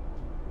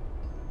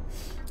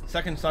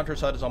 Second Hunter's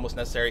Hut is almost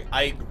necessary.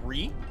 I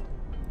agree,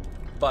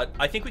 but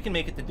I think we can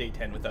make it to day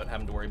 10 without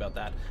having to worry about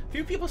that. A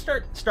few people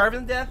start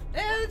starving to death,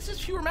 it's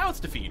just fewer mouths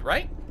to feed,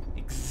 right?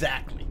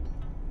 Exactly.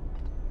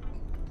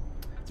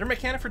 Is there a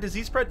mechanic for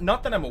disease spread?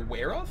 Not that I'm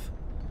aware of.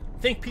 I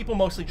think people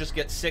mostly just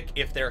get sick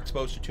if they're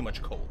exposed to too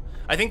much cold.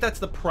 I think that's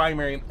the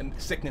primary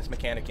sickness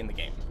mechanic in the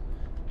game.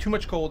 Too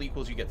much cold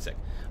equals you get sick.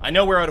 I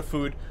know we're out of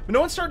food, but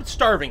no one started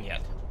starving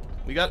yet.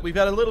 We've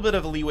got a little bit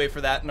of a leeway for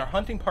that, and our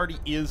hunting party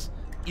is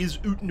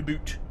oot and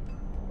about.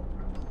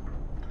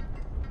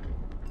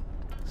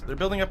 So they're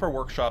building up our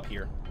workshop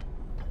here.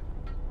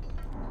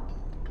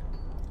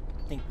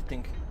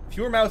 Think.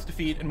 Fewer mouths to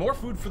feed and more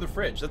food for the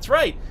fridge. That's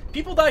right.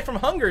 People die from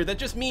hunger. That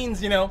just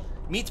means, you know,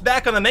 meat's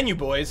back on the menu,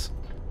 boys.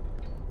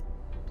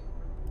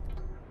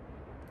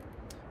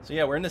 So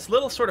yeah, we're in this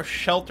little sort of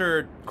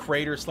sheltered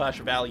crater slash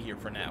valley here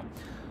for now.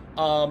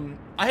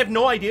 I have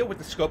no idea what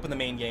the scope of the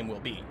main game will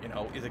be. You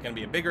know, is it going to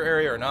be a bigger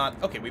area or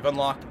not? Okay, we've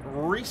unlocked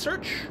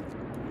research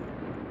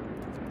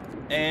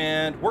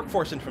and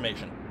workforce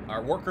information.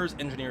 Our workers,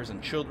 engineers,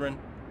 and children.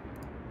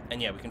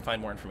 And yeah, we can find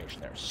more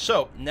information there.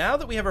 So now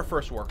that we have our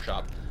first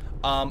workshop,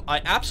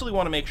 I absolutely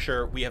want to make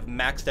sure we have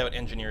maxed out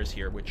engineers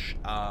here, which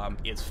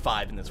is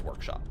 5 in this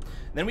workshop.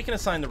 Then we can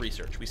assign the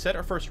research. We set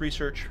our first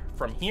research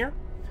from here,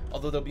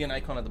 although there'll be an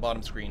icon at the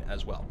bottom screen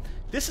as well.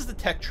 This is the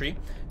tech tree.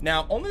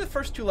 Now, only the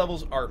first 2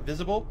 levels are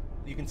visible.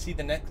 You can see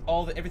the next,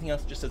 everything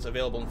else just is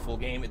available in full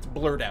game. It's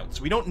blurred out,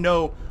 so we don't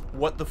know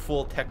what the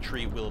full tech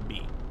tree will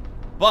be.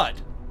 But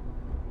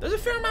there's a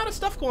fair amount of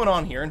stuff going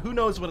on here, and who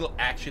knows what it'll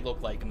actually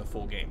look like in the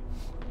full game.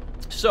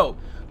 So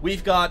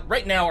we've got,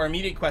 right now, our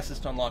immediate quest is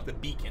to unlock the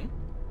beacon,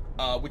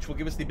 which will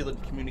give us the ability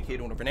to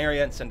communicate over an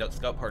area and send out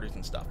scout parties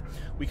and stuff.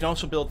 We can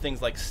also build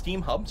things like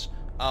steam hubs,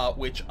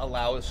 which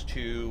allow us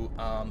to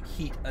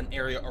heat an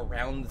area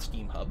around the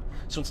steam hub.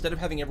 So instead of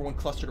having everyone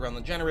clustered around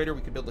the generator,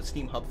 we could build a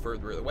steam hub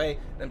further away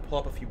and pull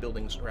up a few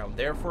buildings around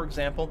there, for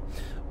example.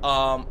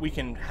 We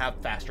can have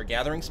faster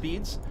gathering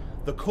speeds.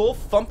 The coal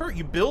thumper,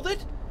 you build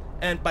it,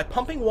 and by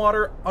pumping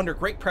water under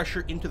great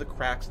pressure into the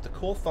cracks, the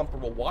coal thumper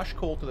will wash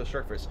coal to the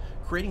surface,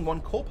 creating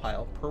 1 coal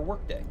pile per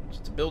workday.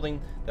 So it's a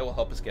building that will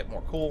help us get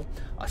more coal.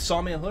 A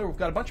sawmill here, we've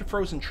got a bunch of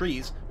frozen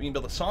trees. We can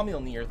build a sawmill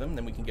near them,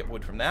 then we can get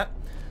wood from that.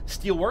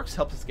 Steelworks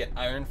helps us get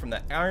iron from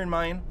that iron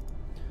mine.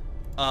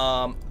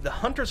 The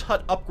Hunter's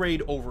Hut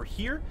upgrade over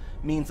here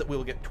means that we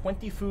will get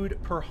 20 food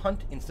per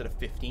hunt instead of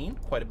 15.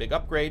 Quite a big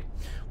upgrade.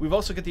 We've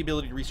also got the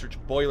ability to research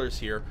boilers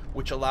here,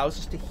 which allows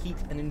us to heat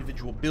an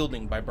individual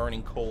building by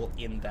burning coal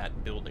in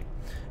that building.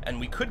 And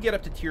we could get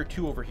up to tier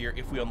 2 over here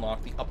if we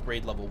unlock the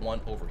upgrade level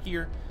 1 over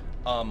here.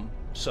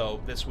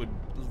 So this would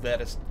let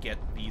us get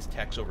these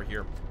techs over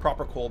here.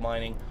 Proper coal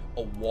mining,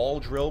 a wall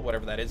drill,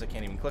 whatever that is, I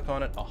can't even click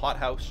on it, a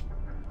hothouse,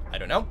 I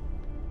don't know.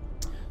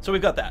 So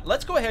we've got that.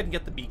 Let's go ahead and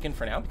get the beacon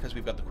for now, because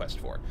we've got the quest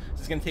for it. So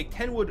it's going to take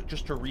 10 wood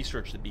just to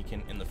research the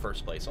beacon in the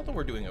first place, although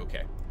we're doing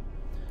okay.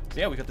 So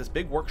yeah, we've got this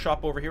big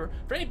workshop over here.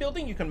 For any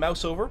building, you can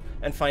mouse over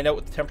and find out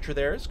what the temperature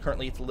there is.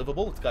 Currently, it's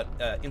livable. It's got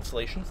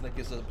insulations, and that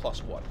gives us a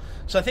 +1.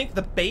 So I think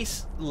the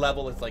base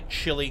level is like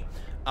chilly,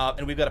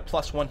 and we've got a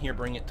 +1 here,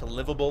 bring it to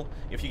livable.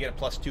 If you get a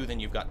 +2, then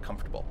you've got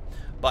comfortable.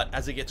 But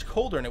as it gets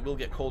colder, and it will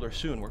get colder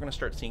soon, we're going to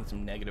start seeing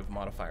some negative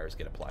modifiers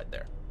get applied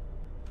there.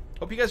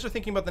 Hope you guys are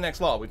thinking about the next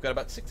law. We've got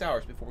about 6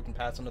 hours before we can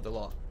pass another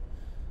law.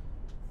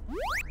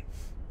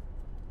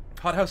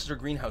 Hothouses or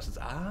greenhouses.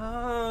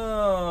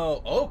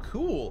 Oh,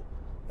 cool.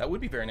 That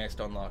would be very nice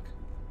to unlock.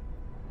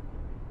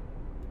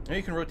 Now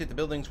you can rotate the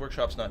buildings.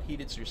 Workshop's not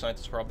heated, so your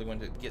scientists are probably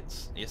going to get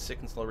sick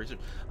and slow research.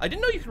 I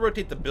didn't know you could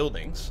rotate the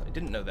buildings. I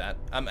didn't know that.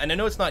 And I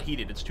know it's not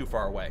heated. It's too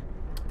far away.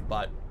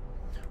 But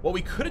what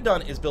we could have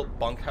done is built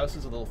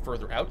bunkhouses a little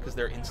further out because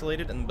they're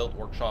insulated, and built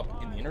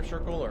workshop in the inner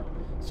circle or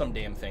some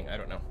damn thing. I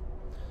don't know.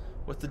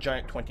 What's the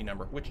giant 20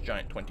 number? Which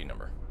giant 20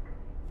 number?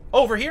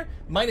 Over here,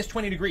 minus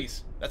 20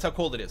 degrees. That's how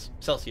cold it is.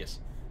 Celsius.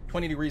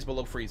 20 degrees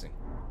below freezing.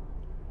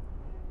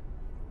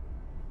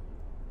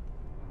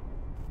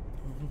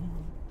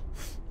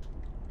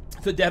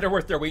 The dead are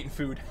worth their weight in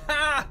food.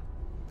 Ha!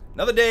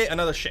 Another day,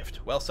 another shift.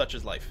 Well, such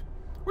is life.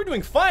 We're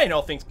doing fine,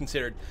 all things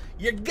considered.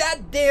 You're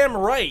goddamn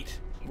right.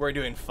 We're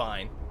doing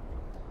fine.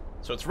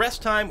 So it's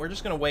rest time. We're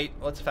just going to wait.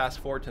 Let's fast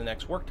forward to the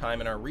next work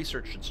time, and our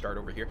research should start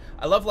over here.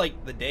 I love,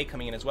 like, the day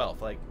coming in as well.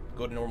 If, like,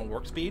 go to normal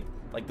work speed,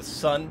 like the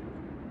sun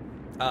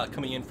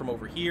coming in from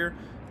over here,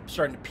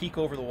 starting to peek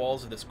over the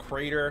walls of this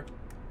crater.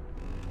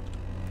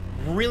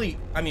 Really,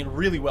 I mean,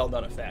 really well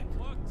done effect.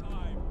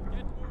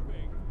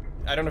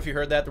 I don't know if you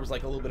heard that. There was,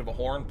 like, a little bit of a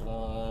horn.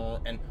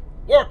 And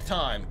work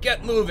time.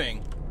 Get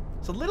moving.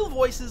 So little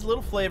voices,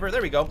 little flavor.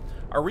 There we go.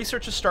 Our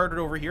research has started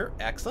over here.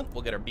 Excellent.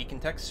 We'll get our beacon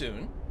tech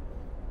soon.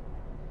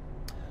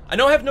 I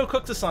know I have no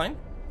cooks assigned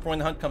for when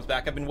the hunt comes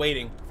back. I've been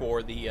waiting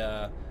for the...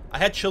 I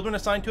had children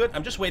assigned to it.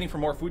 I'm just waiting for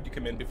more food to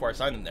come in before I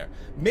assign them there.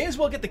 May as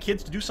well get the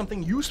kids to do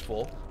something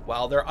useful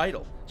while they're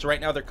idle. So right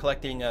now they're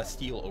collecting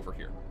steel over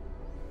here.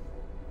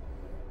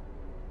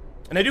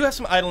 And I do have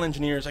some idle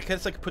engineers. I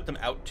guess I could put them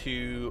out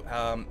to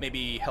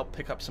maybe help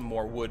pick up some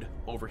more wood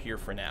over here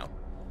for now.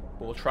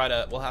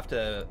 But we'll have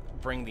to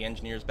bring the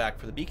engineers back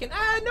for the beacon.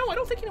 No, I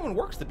don't think anyone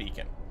works the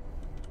beacon.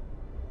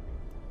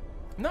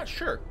 I'm not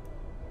sure.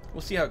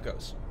 We'll see how it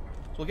goes.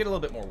 So we'll get a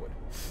little bit more wood.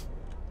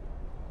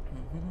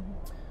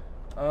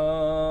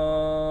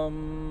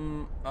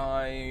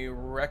 I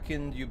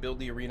reckoned you build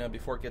the arena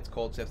before it gets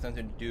cold, so it has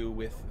something to do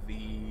with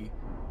the...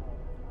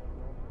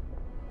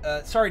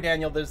 sorry,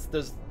 Daniel,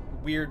 there's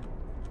weird...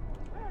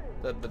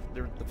 The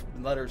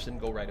letters didn't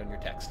go right on your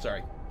text,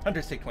 sorry.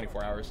 Hunters take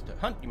 24 hours to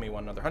hunt. You may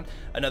want another hunt.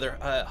 Another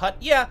hut.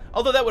 Yeah,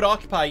 although that would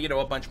occupy, you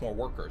know, a bunch more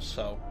workers,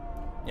 so...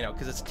 You know,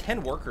 because it's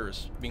 10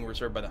 workers being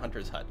reserved by the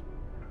hunter's hut.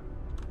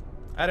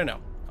 I don't know.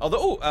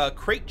 Although,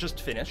 crate just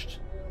finished.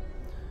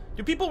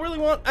 Do people really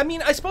want... I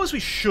mean, I suppose we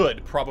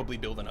should probably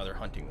build another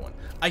hunting one.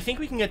 I think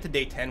we can get to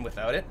day 10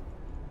 without it.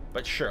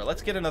 But sure,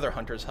 let's get another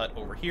hunter's hut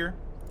over here.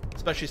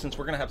 Especially since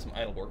we're going to have some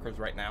idle workers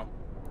right now.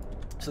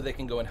 So they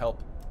can go and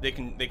help. They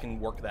can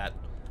work that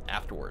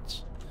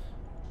afterwards.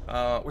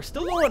 We're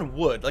still low on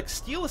wood. Like,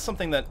 steel is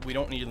something that we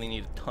don't really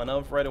need a ton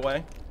of right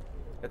away.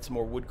 Got some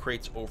more wood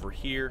crates over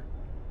here.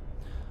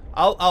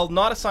 I'll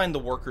not assign the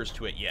workers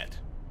to it yet.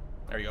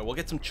 There you go. We'll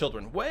get some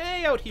children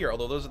way out here.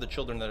 Although those are the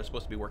children that are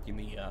supposed to be working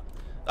the...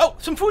 Oh,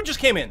 some food just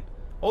came in.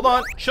 Hold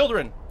on.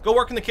 Children, go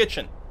work in the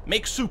kitchen.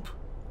 Make soup.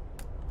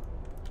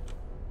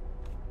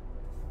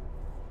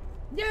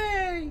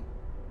 Yay!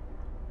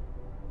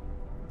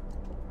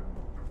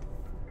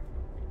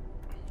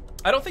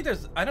 I don't think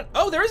there's...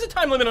 Oh, there is a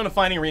time limit on a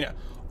fighting arena.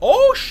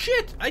 Oh,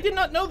 shit! I did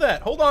not know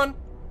that. Hold on.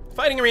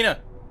 Fighting arena.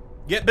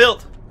 Get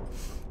built.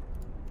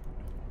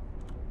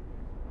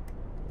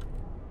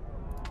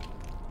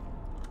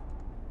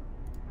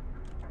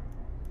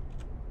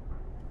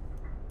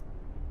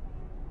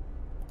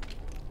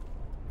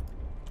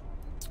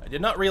 I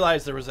did not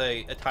realize there was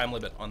a time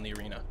limit on the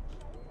arena.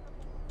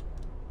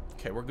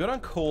 Okay, we're good on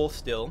coal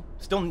still.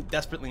 Still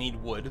desperately need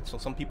wood, so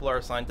some people are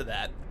assigned to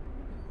that.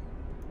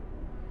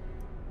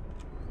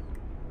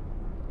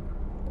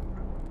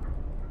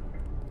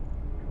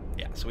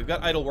 Yeah, so we've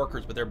got idle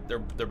workers, but they're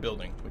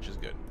building, which is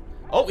good.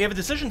 Oh, we have a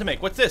decision to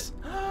make. What's this?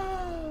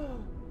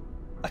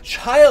 A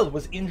child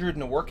was injured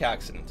in a work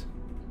accident.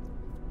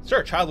 Sir,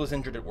 a child was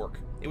injured at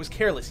work. It was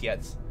careless,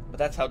 yes, but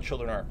that's how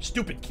children are.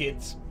 Stupid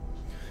kids.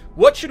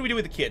 What should we do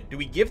with the kid? Do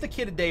we give the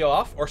kid a day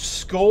off or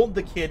scold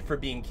the kid for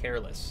being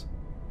careless?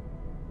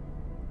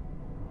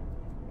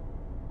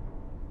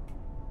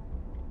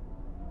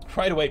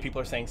 Right away, people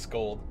are saying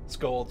scold.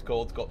 Scold,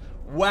 scold, scold.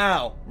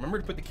 Wow. Remember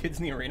to put the kids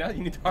in the arena?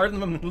 You need to harden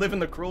them and live in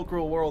the cruel,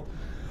 cruel world.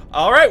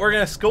 All right, we're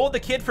going to scold the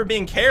kid for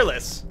being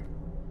careless.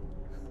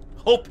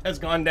 Hope has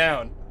gone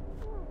down.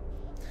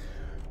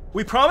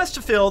 We promised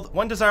to fill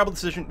one desirable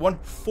decision. One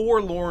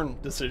forlorn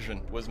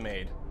decision was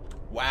made.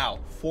 Wow.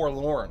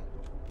 Forlorn.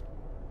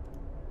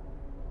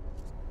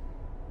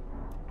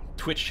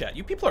 Twitch chat.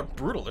 You people are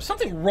brutal. There's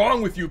something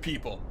wrong with you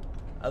people.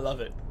 I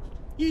love it.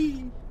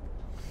 Yee.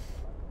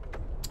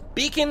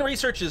 Beacon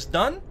research is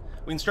done.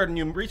 We can start a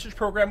new research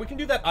program. We can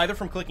do that either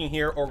from clicking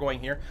here or going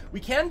here.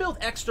 We can build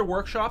extra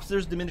workshops.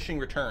 There's diminishing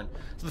return.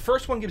 So the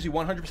first one gives you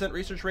 100%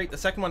 research rate. The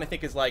second one I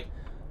think is like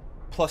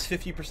plus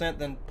 50%,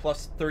 then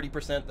plus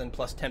 30%, then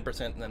plus 10%,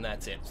 and then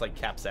that's it. It's like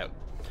caps out.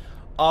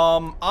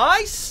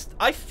 I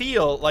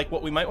feel like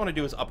what we might want to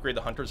do is upgrade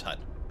the hunter's hut.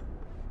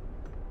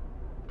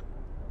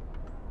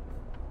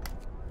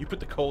 You put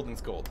the cold in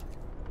gold.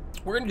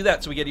 We're going to do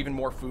that so we get even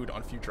more food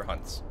on future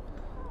hunts.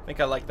 I think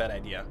I like that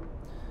idea.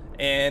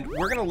 And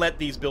we're going to let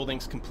these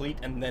buildings complete,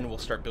 and then we'll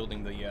start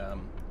building the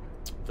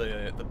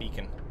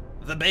beacon.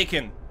 The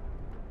bacon!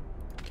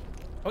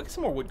 I'll get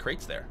some more wood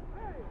crates there.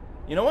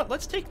 You know what?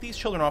 Let's take these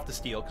children off the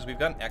steel, because we've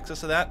got an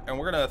excess of that, and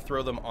we're going to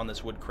throw them on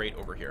this wood crate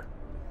over here.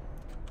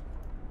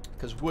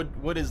 Because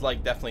wood is,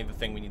 like, definitely the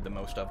thing we need the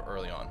most of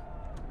early on.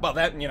 Well,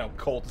 that, you know,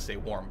 coal to stay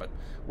warm, but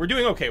we're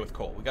doing okay with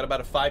coal. We got about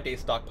a 5-day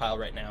stockpile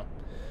right now.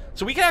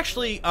 So we can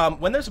actually,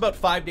 when there's about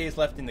 5 days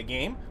left in the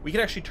game, we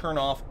can actually turn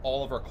off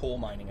all of our coal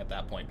mining at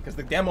that point, because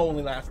the demo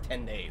only lasts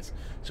 10 days.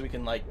 So we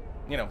can, like,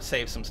 you know,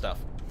 save some stuff.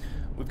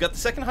 We've got the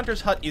second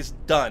hunter's hut is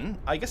done.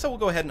 I guess I will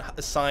go ahead and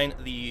assign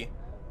the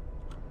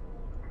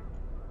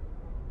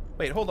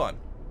Wait, hold on.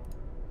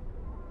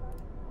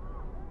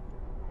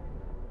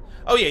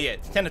 Oh, yeah,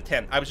 it's 10 to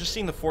 10. I was just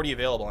seeing the 40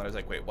 available, and I was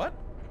like, wait, what?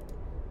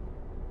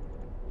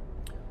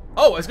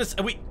 Oh, I was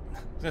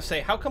gonna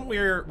say, how come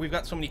we've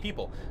got so many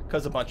people?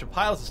 Because a bunch of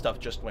piles of stuff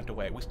just went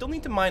away. We still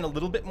need to mine a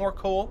little bit more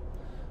coal.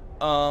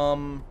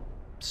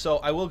 So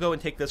I will go and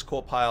take this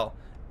coal pile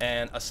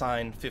and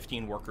assign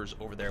 15 workers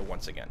over there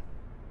once again.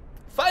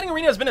 Fighting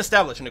arena has been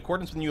established in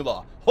accordance with new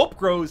law. Hope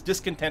grows,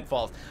 discontent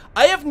falls.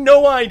 I have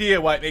no idea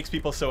why it makes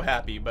people so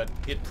happy, but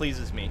it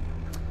pleases me.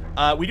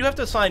 We do have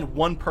to assign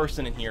one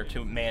person in here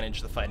to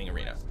manage the fighting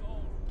arena.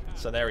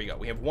 So there we go.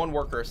 We have one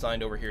worker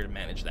assigned over here to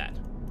manage that.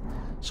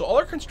 So all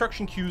our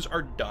construction queues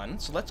are done.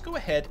 So let's go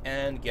ahead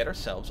and get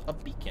ourselves a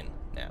beacon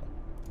now.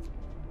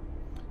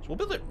 So we'll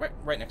build it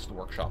right next to the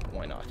workshop.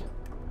 Why not?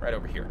 Right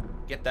over here.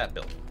 Get that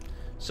built.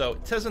 So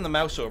it says in the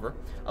mouse over,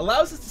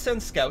 allows us to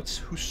send scouts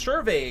who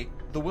survey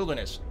the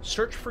wilderness,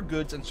 search for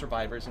goods and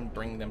survivors, and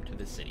bring them to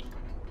the city.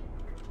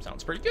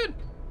 Sounds pretty good.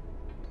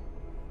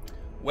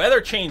 Weather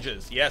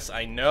changes. Yes,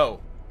 I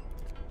know.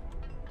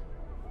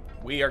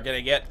 We are going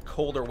to get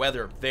colder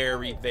weather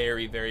very,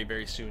 very, very,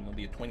 very soon. It'll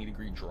be a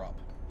 20-degree drop.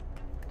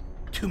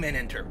 2 men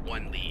enter,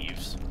 1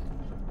 leaves.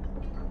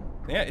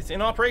 Yeah, it's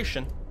in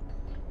operation.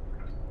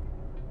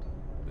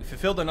 We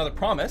fulfilled another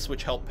promise,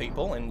 which helped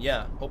people, and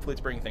yeah, hopefully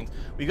it's bringing things.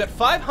 We've got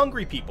 5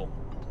 hungry people.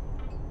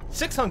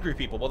 6 hungry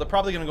people. Well, they're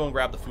probably going to go and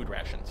grab the food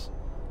rations.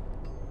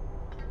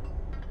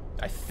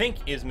 I think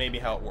is maybe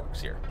how it works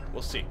here.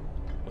 We'll see.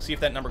 We'll see if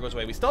that number goes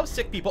away. We still have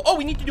sick people. Oh,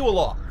 we need to do a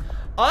law.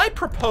 I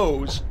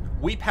propose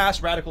we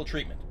pass radical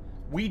treatment.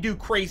 We do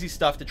crazy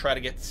stuff to try to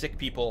get sick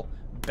people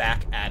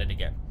back at it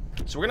again.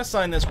 So we're going to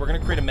sign this, we're going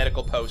to create a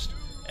medical post,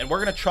 and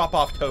we're going to chop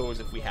off toes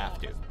if we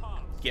have to.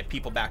 Get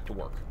people back to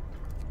work.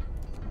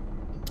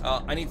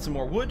 I need some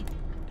more wood,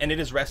 and it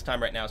is rest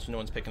time right now, so no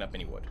one's picking up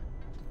any wood.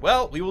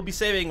 Well, we will be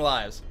saving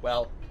lives.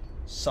 Well,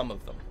 some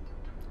of them.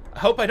 I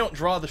hope I don't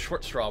draw the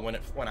short straw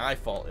when I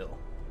fall ill.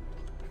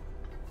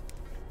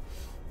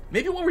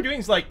 Maybe what we're doing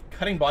is like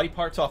cutting body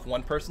parts off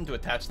one person to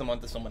attach them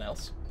onto someone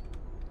else.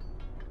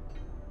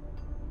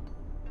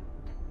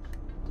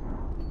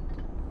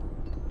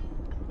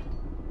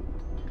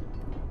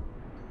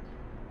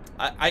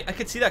 I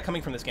could see that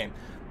coming from this game.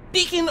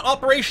 Beacon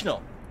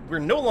operational! We're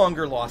no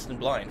longer lost and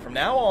blind. From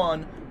now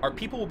on, our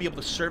people will be able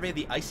to survey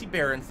the icy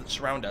barrens that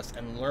surround us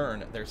and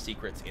learn their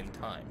secrets in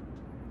time.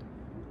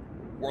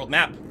 World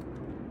map.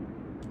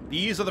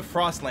 These are the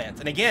Frostlands.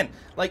 And again,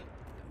 like,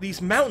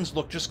 these mountains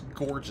look just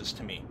gorgeous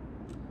to me.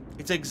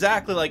 It's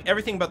exactly like,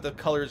 everything about the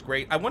color is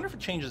great. I wonder if it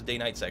changes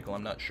day-night cycle,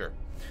 I'm not sure.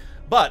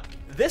 But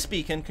this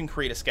beacon can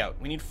create a scout.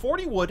 We need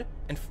 40 wood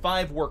and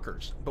 5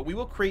 workers, but we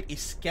will create a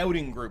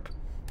scouting group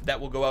that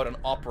will go out and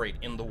operate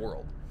in the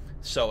world.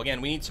 So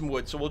again, we need some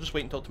wood, so we'll just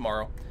wait until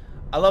tomorrow.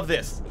 I love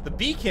this. The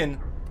beacon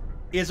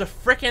is a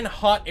frickin'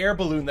 hot air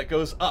balloon that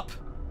goes up.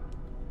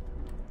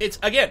 It's,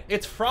 again,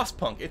 it's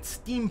Frostpunk, it's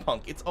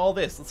steampunk, it's all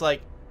this. It's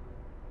like,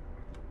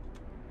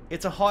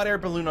 it's a hot air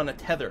balloon on a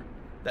tether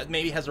that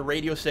maybe has a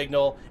radio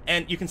signal,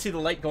 and you can see the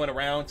light going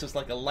around, so it's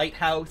like a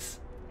lighthouse.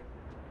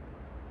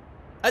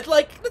 I'd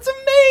like, that's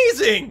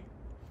amazing!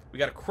 We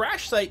got a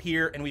crash site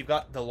here, and we've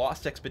got the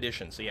Lost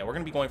Expedition. So yeah, we're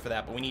going to be going for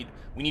that, but we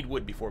need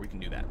wood before we can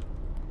do that.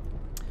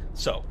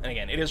 So, and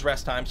again, it is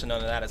rest time, so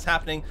none of that is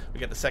happening. We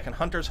got the second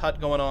hunter's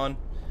hut going on.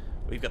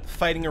 We've got the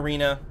fighting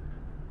arena.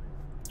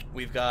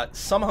 We've got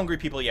some hungry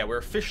people. Yeah, we're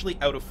officially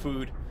out of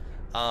food.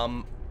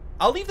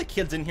 I'll leave the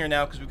kids in here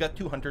now because we've got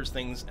 2 hunters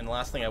things, and the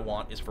last thing I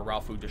want is for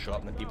raw food to show up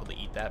and then people to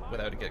eat that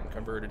without it getting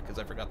converted because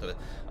I forgot to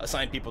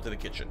assign people to the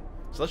kitchen.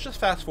 So let's just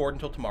fast forward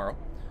until tomorrow.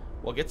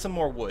 We'll get some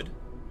more wood.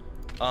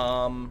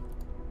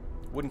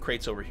 Wooden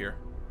crates over here.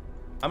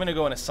 I'm going to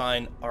go and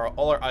assign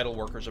all our idle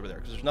workers over there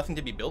because there's nothing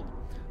to be built,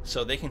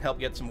 so they can help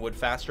get some wood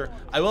faster.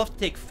 I will have to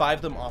take 5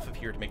 of them off of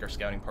here to make our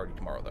scouting party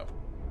tomorrow, though.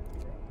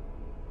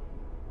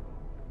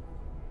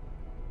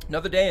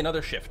 Another day,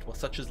 another shift. Well,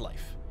 such is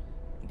life.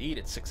 Indeed,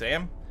 it's 6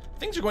 a.m.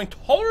 Things are going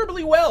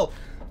tolerably well.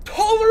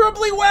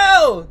 Tolerably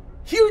well!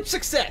 Huge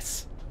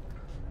success!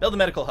 Build a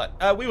medical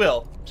hut. We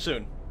will,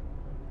 soon.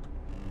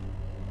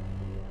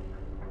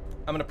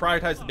 I'm going to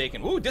prioritize the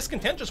bacon. Ooh,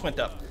 discontent just went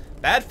up.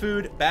 Bad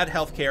food, bad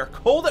healthcare,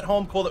 cold at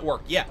home, cold at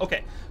work. Yeah,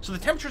 okay. So the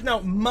temperature is now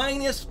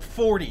minus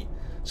 40.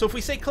 So if we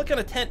say click on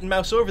a tent and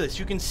mouse over this,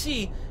 you can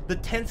see the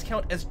tents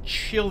count as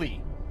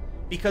chilly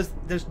because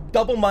there's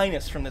double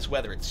minus from this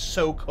weather. It's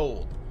so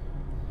cold.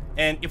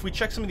 And if we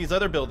check some of these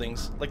other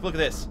buildings, like look at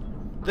this.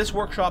 This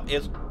workshop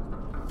is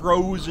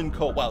frozen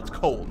cold. Well, it's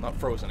cold, not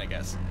frozen, I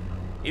guess.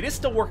 It is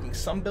still working.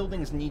 Some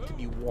buildings need to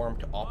be warm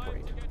to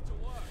operate.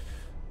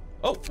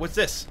 Oh, what's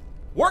this?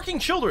 Working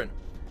children.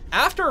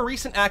 After a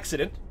recent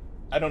accident,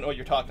 I don't know what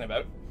you're talking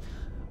about,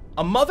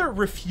 a mother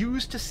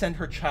refused to send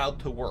her child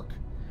to work.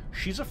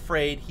 She's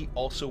afraid he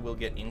also will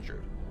get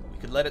injured. We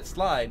could let it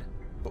slide,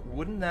 but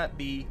wouldn't that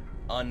be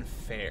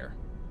unfair?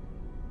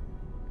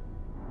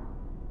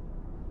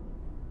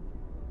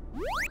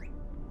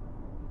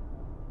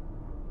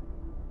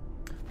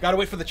 Gotta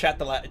wait for the chat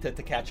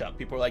to catch up.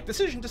 People are like,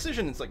 decision,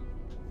 decision. It's like,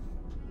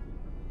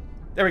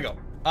 there we go.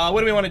 What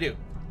do we want to do?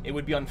 It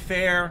would be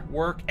unfair.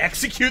 Work.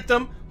 Execute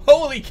them.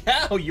 Holy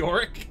cow,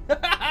 York.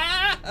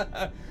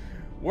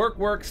 Work,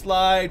 work,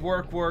 slide.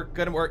 Work, work.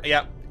 Gonna work.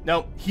 Yeah.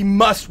 No, he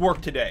must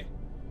work today.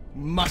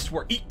 Must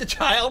work. Eat the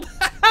child.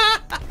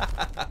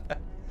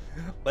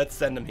 Let's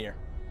send him here.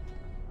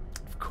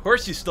 Of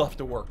course you still have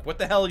to work. What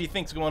the hell do you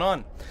think's going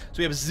on? So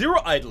we have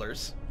 0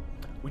 idlers.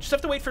 We just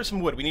have to wait for some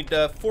wood. We need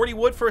 40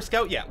 wood for a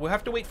scout. Yeah, we'll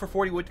have to wait for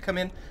 40 wood to come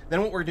in.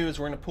 Then what we're going to do is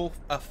we're going to pull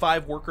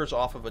 5 workers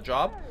off of a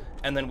job,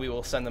 and then we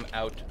will send them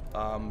out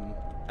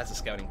as a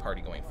scouting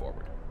party going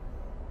forward.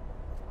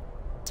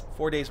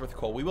 4 days worth of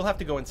coal. We will have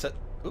to go and set...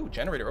 Ooh,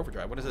 generator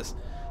overdrive. What is this?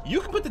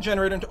 You can put the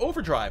generator into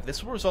overdrive.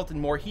 This will result in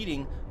more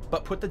heating,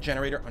 but put the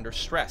generator under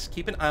stress.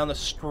 Keep an eye on the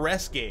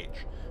stress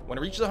gauge. When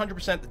it reaches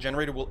 100%, the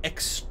generator will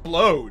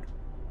explode.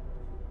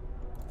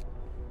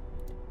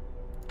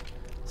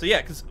 So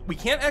yeah, because we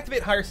can't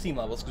activate higher steam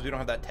levels because we don't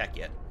have that tech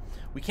yet.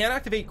 We can't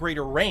activate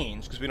greater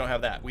range because we don't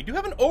have that. We do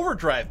have an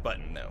overdrive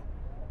button, though.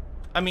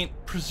 I mean,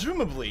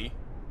 presumably,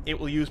 it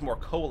will use more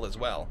coal as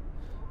well.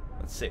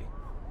 Let's see.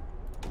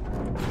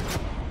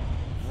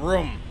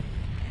 Vroom.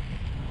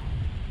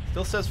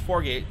 Still says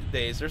 4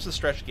 days. There's the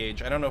stretch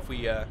gauge. I don't know if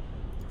we...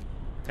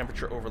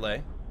 temperature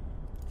overlay.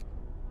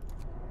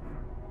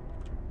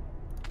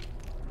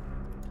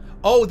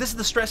 Oh, this is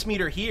the stress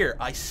meter here.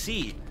 I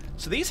see.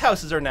 So these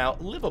houses are now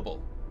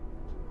livable.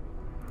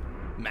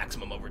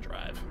 Maximum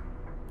overdrive.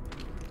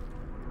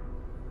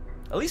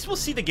 At least we'll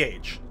see the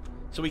gauge.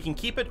 So we can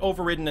keep it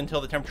overridden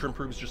until the temperature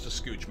improves just a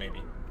scooch,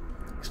 maybe.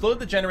 Explode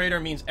the generator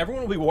means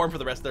everyone will be warm for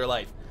the rest of their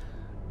life.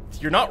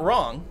 You're not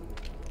wrong.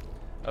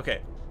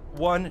 Okay.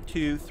 1,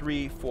 2,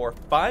 3, 4,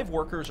 5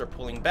 workers are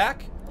pulling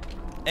back.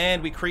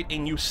 And we create a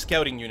new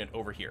scouting unit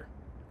over here.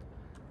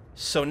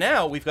 So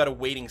now we've got a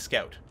waiting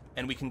scout.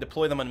 And we can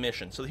deploy them on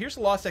mission. So here's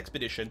the Lost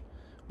Expedition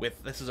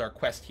with, this is our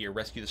quest here,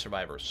 rescue the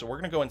survivors. So we're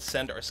going to go and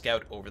send our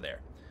scout over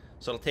there.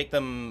 So it'll take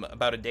them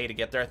about a day to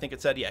get there. I think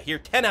it said, yeah, here,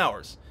 10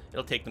 hours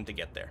it'll take them to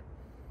get there.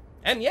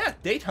 And yeah,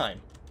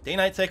 daytime.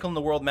 Day-night cycle in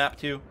the world map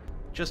too.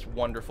 Just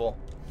wonderful.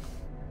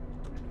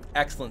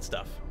 Excellent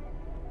stuff.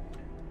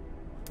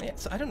 Yeah,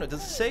 so I don't know,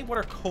 does it say what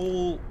our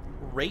coal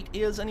rate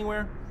is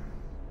anywhere?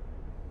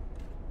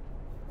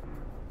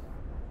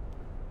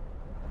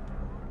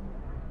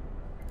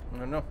 I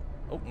don't know.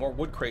 Oh, more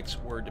wood crates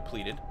were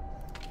depleted.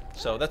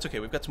 So that's okay.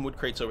 We've got some wood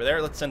crates over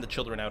there. Let's send the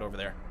children out over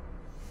there.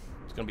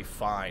 It's going to be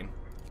fine.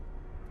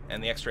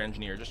 And the extra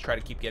engineer. Just try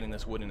to keep getting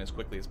this wood in as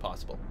quickly as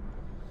possible.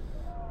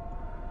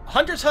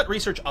 Hunter's Hut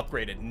research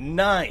upgraded.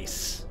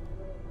 Nice.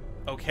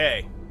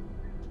 Okay.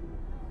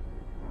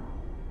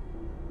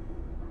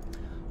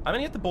 I'm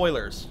going to get the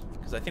boilers,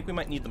 because I think we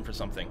might need them for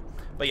something.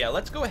 But yeah,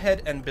 let's go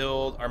ahead and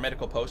build our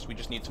medical post. We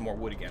just need some more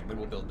wood again. We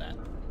will build that.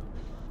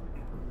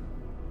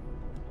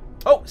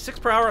 Oh, 6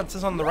 per hour, it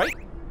says on the right.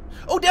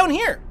 Oh, down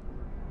here.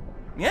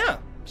 Yeah,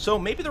 so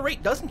maybe the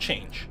rate doesn't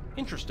change.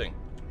 Interesting.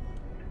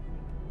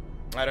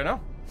 I don't know.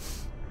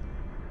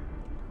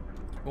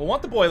 We'll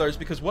want the boilers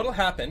because what'll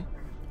happen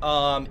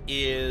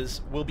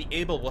is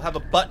we'll have a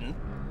button.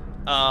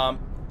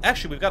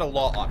 Actually, we've got a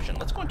law option.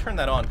 Let's go and turn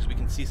that on because we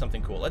can see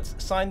something cool. Let's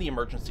sign the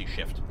emergency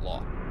shift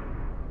law.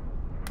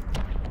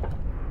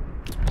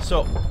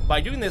 So, by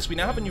doing this, we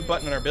now have a new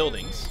button in our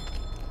buildings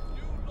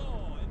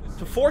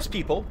to force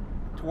people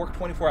to work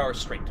 24 hours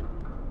straight.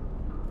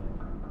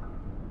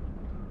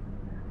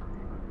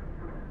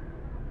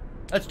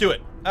 Let's do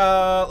it.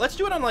 Let's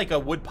do it on like a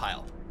wood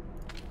pile.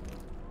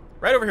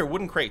 Right over here,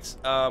 wooden crates.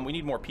 We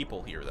need more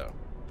people here, though.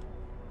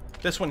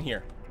 This one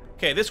here.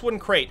 Okay, this wooden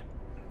crate.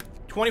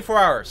 24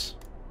 hours.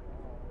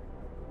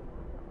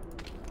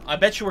 I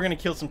bet you we're going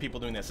to kill some people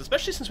doing this,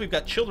 especially since we've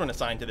got children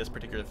assigned to this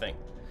particular thing.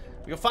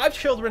 We have 5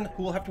 children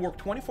who will have to work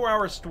 24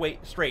 hours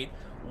straight,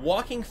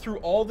 walking through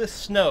all this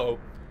snow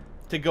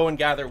to go and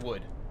gather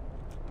wood.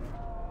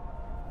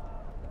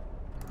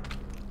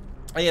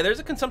 Oh yeah, there's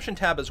a consumption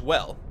tab as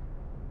well.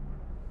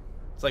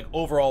 It's like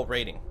overall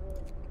rating.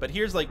 But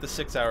here's like the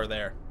 6 hour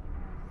there.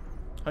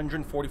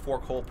 144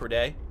 coal per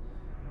day.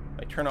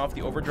 If I turn off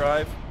the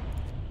overdrive,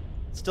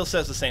 it still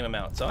says the same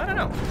amount, so I don't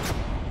know.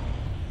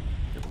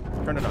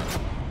 Turn it on.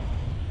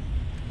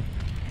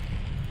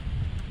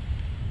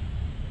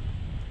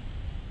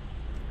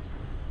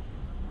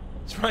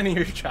 It's running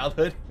your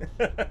childhood.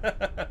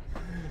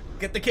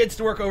 Get the kids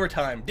to work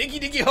overtime.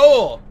 Diggy diggy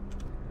hole!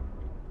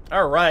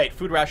 Alright,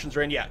 food rations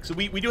are in. Yeah, so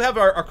we do have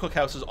our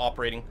cookhouses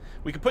operating.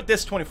 We could put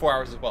this 24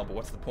 hours as well, but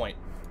what's the point?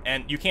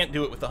 And you can't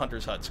do it with the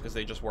hunter's huts because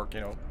they just work,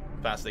 you know,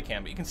 fast as they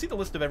can. But you can see the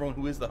list of everyone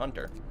who is the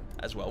hunter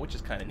as well, which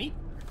is kind of neat.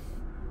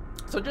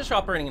 So just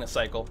operating in a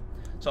cycle.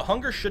 So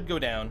hunger should go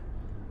down.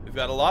 We've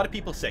got a lot of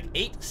people sick.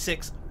 8,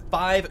 6,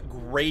 5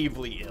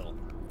 gravely ill.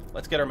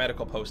 Let's get our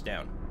medical post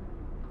down.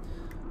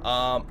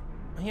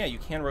 Yeah, you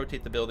can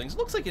rotate the buildings. It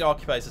looks like it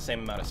occupies the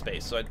same amount of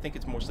space, so I think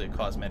it's mostly a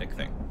cosmetic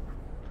thing.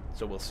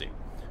 So we'll see.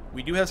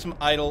 We do have some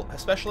idle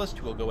specialists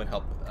who will go and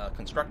help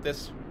construct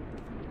this.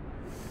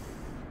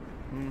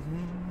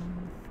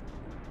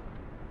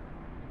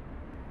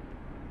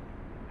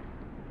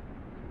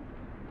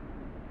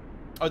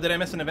 Oh, did I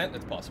miss an event?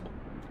 That's possible.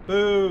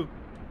 Boo!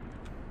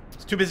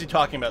 It's too busy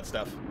talking about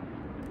stuff.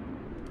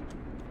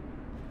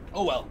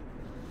 Oh well.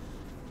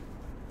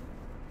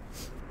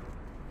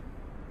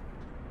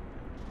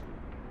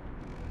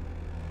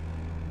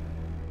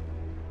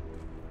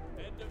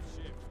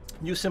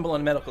 New symbol on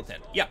a medical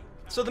tent. Yeah.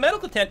 So the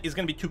medical tent is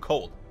going to be too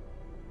cold.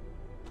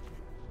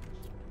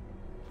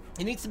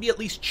 It needs to be at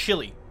least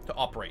chilly to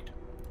operate.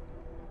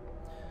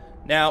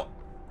 Now,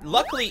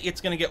 luckily,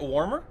 it's going to get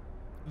warmer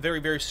very,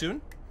 very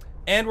soon.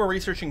 And we're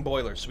researching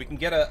boilers, so we can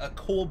get a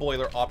coal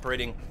boiler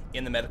operating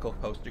in the medical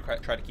post to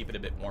try to keep it a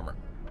bit warmer.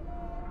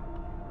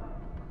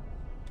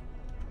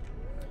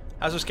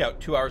 How's our scout?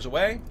 2 hours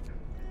away.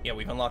 Yeah,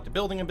 we've unlocked a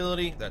building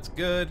ability. That's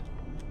good.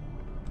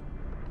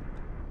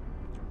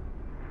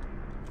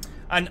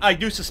 And I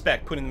do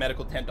suspect putting the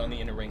medical tent on the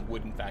inner ring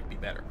would, in fact, be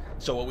better.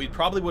 So what we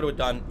probably would have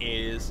done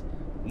is,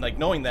 like,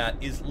 knowing that,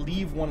 is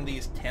leave one of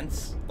these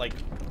tents, like,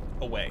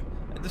 away.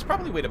 There's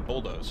probably a way to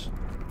bulldoze.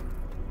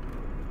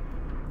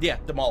 Yeah,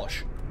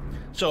 demolish.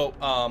 So,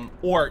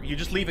 or you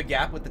just leave a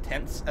gap with the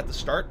tents at the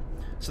start,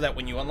 so that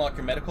when you unlock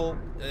your medical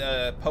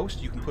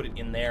post, you can put it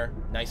in there,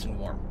 nice and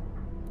warm.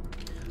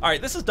 All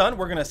right, this is done.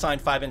 We're going to assign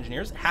 5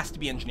 engineers. It has to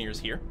be engineers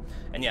here.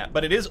 And yeah,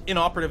 but it is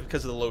inoperative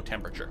because of the low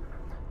temperature.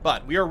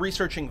 But we are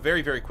researching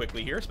very, very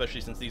quickly here,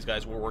 especially since these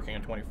guys were working a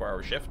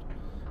 24-hour shift.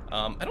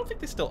 I don't think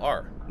they still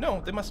are.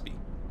 No, they must be.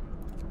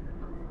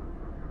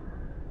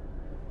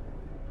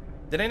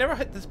 Did I never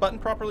hit this button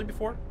properly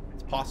before?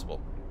 It's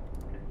possible.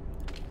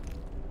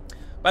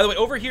 By the way,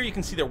 over here you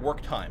can see their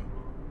work time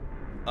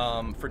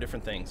for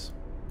different things.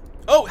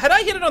 Oh, had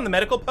I hit it on the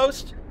medical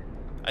post?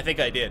 I think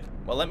I did.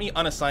 Well, let me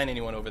unassign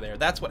anyone over there.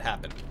 That's what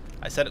happened.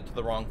 I set it to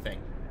the wrong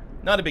thing.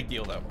 Not a big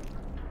deal, though.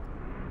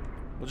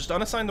 We'll just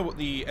unassign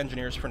the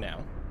engineers for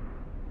now.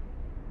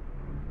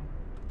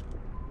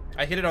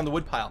 I hit it on the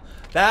wood pile.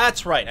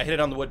 That's right. I hit it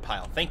on the wood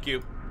pile. Thank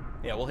you.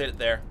 Yeah, we'll hit it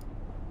there.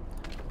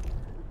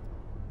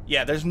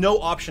 Yeah, there's no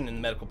option in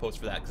the medical post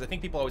for that, because I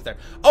think people are always there.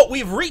 Oh,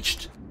 we've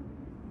reached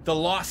the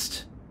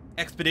lost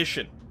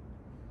expedition.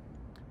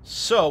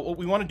 So, what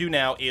we want to do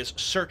now is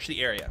search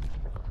the area.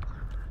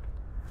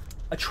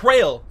 A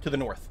trail to the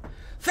north.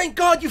 Thank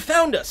God you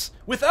found us!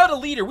 Without a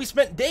leader, we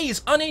spent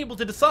days unable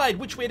to decide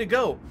which way to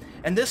go.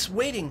 And this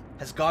waiting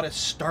has got us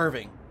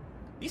starving.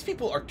 These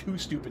people are too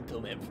stupid to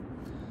live.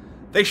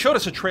 They showed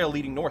us a trail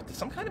leading north to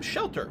some kind of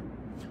shelter.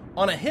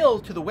 On a hill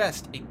to the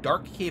west, a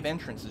dark cave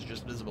entrance is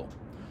just visible.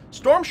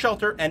 Storm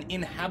shelter and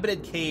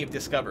inhabited cave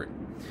discovered.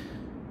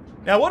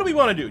 Now, what do we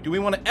want to do? Do we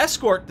want to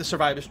escort the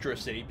survivors to a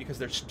city because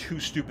they're too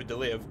stupid to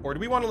live? Or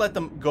do we want to let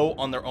them go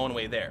on their own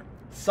way there?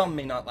 Some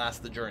may not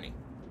last the journey.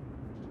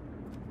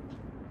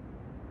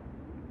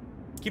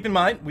 Keep in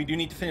mind, we do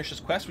need to finish this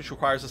quest, which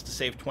requires us to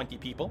save 20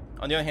 people.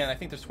 On the other hand, I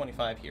think there's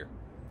 25 here.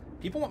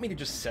 People want me to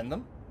just send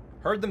them?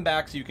 Herd them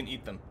back so you can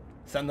eat them.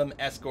 Send them,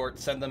 escort,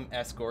 send them,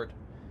 escort.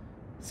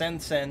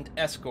 Send,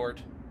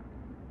 escort.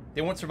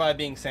 They won't survive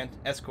being sent,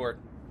 escort.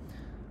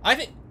 I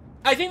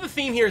think the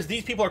theme here is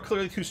these people are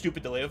clearly too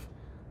stupid to live,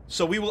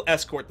 so we will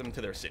escort them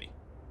to their city.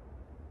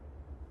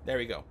 There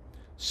we go.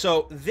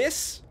 So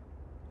this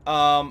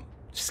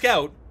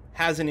scout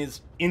has in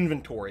his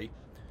inventory,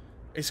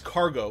 his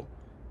cargo,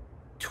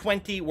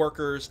 20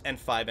 workers and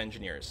 5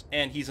 engineers,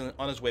 and he's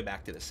on his way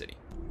back to the city.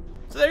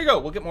 So there you go.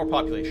 We'll get more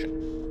population.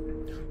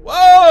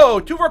 Whoa!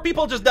 2 of our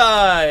people just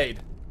died.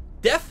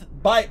 Death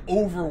by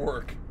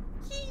overwork.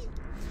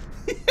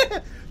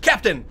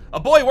 Captain, a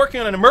boy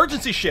working on an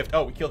emergency shift.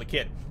 Oh, we killed a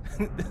kid.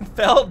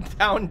 Fell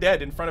down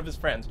dead in front of his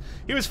friends.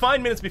 He was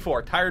fine minutes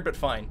before, tired but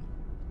fine.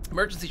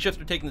 Emergency shifts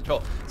are taking the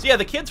toll. So yeah,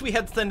 the kids we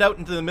had to send out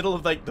into the middle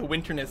of like the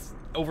winterness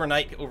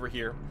overnight over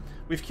here.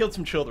 We've killed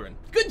some children.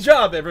 Good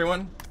job,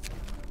 everyone.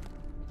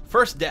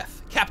 First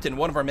death. Captain,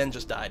 one of our men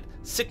just died.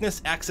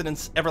 Sickness,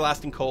 accidents,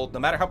 everlasting cold. No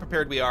matter how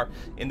prepared we are,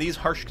 in these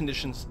harsh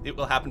conditions, it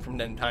will happen from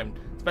time to time,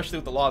 especially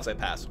with the laws I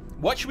pass.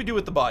 What should we do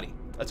with the body?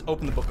 Let's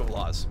open the book of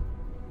laws.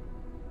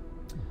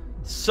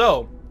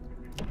 So,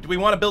 do we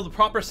want to build a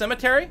proper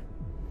cemetery?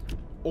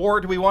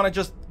 Or do we want to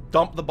just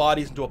dump the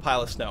bodies into a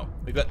pile of snow?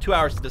 We've got 2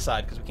 hours to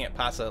decide because we can't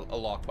pass a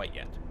law quite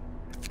yet.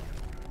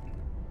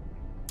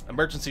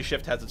 Emergency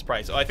shift has its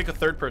price. Oh, I think a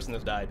 3rd person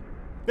has died.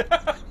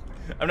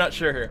 I'm not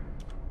sure here.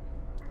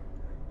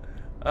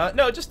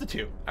 No, just the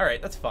 2.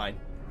 Alright, that's fine.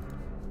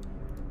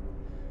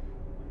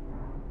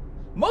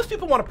 Most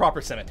people want a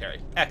proper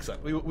cemetery.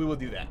 Excellent. We will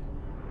do that.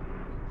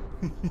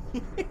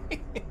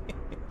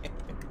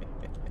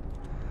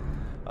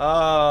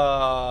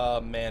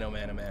 Oh, man, oh,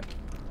 man, oh, man. Do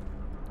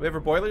we have our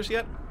boilers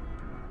yet?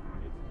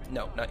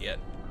 No, not yet.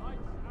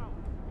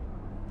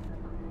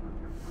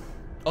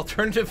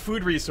 Alternative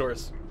food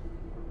resource.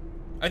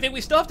 I think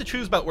we still have to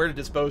choose about where to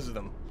dispose of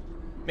them.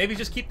 Maybe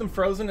just keep them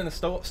frozen in a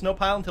snow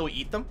pile until we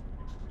eat them?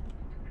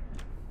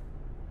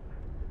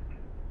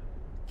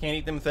 Can't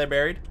eat them if they're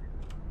buried?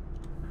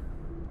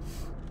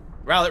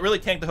 Wow, that really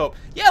tanked the hope.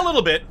 Yeah, a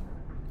little bit.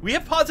 We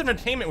have positive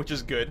entertainment, which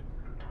is good.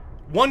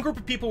 1 group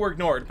of people were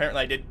ignored.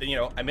 Apparently I did, you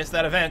know, I missed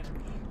that event.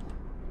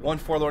 1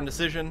 forlorn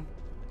decision.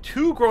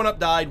 2 grown-up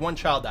died, 1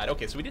 child died.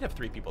 Okay, so we did have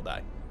 3 people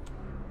die.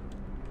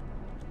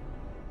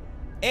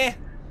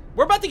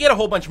 We're about to get a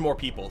whole bunch more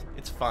people.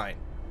 It's fine.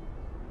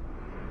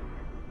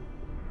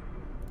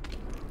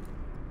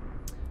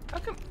 How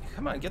come?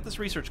 Come on, get this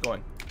research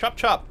going. Chop,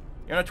 chop.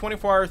 You're on a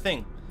 24-hour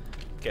thing.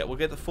 Okay, we'll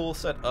get the full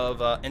set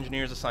of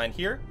engineers assigned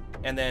here.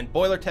 And then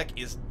boiler tech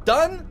is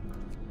done.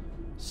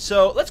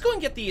 So let's go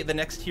and get the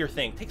next tier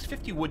thing. It takes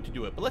 50 wood to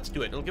do it, but let's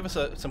do it. It'll give us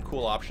some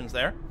cool options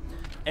there.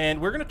 And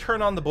we're going to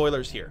turn on the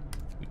boilers here.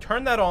 We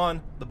turn that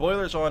on. The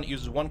boiler's on. It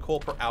uses 1 coal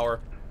per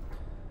hour.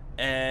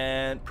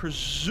 And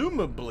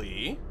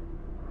presumably,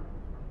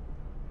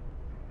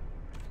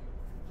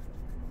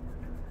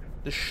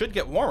 this should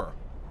get warmer.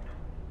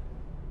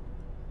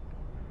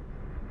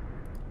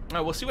 All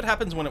right, we'll see what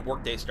happens when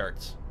workday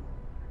starts.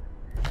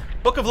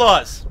 Book of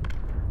Laws.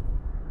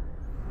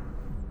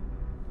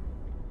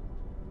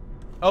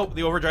 Oh,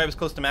 the overdrive is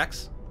close to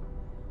max.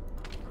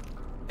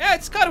 Yeah,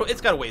 it's got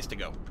a ways to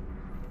go.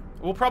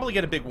 We'll probably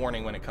get a big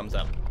warning when it comes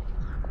up.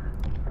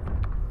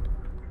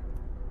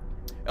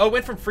 Oh, it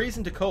went from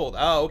freezing to cold.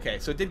 Oh, okay.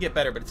 So it did get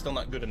better, but it's still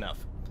not good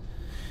enough.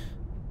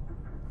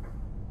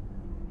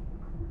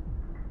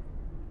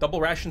 Double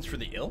rations for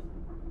the ill.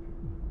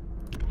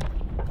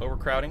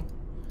 Overcrowding.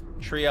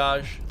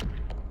 Triage.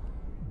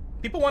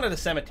 People wanted a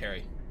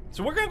cemetery.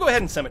 So we're going to go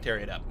ahead and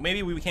cemetery it up.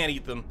 Maybe we can't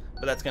eat them,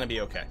 but that's going to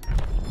be okay.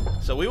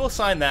 So we will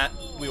sign that.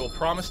 We will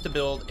promise to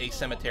build a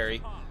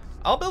cemetery.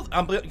 I'm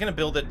going to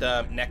build it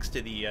next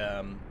to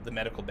the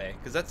medical bay,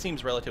 because that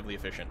seems relatively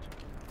efficient.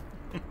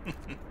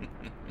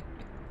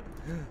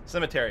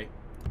 Cemetery.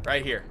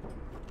 Right here.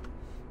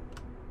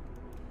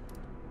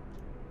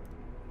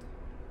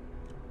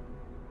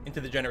 Into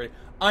the generator.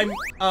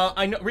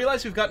 I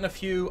realize we've gotten a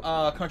few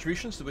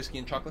contributions to the Whiskey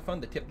and Chocolate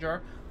Fund, the tip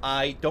jar.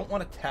 I don't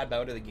want to tab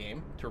out of the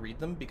game to read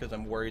them because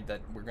I'm worried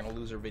that we're going to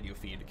lose our video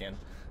feed again.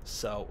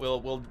 So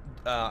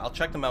I'll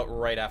check them out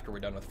right after we're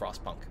done with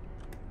Frostpunk.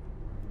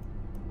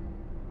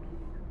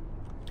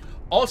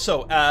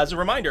 Also, as a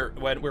reminder,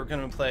 when we're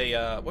going to play,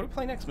 what do we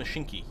play next?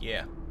 Mashinki.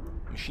 Yeah,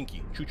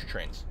 Mashinki. Choo-choo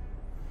trains.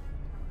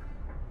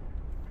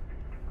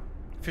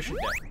 Efficient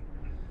death.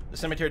 The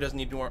cemetery doesn't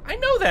need more. I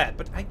know that,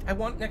 but I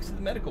want it next to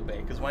the medical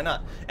bay, because why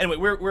not? Anyway,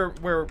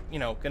 we're you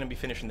know, going to be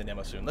finishing the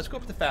demo soon. Let's go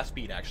up to fast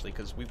speed, actually,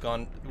 because we've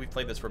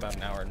played this for about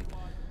an hour and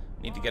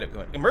need to get it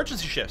going.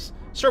 Emergency shifts.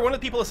 Sir, one of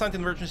the people assigned to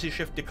the emergency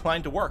shift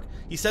declined to work.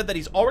 He said that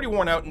he's already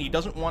worn out and he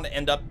doesn't want to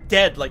end up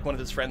dead like one of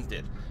his friends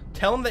did.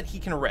 Tell him that he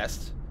can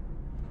rest,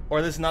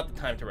 or this is not the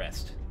time to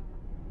rest.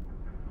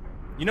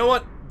 You know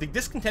what? The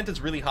discontent is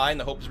really high and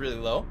the hope is really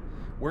low.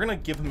 We're going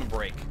to give him a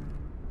break.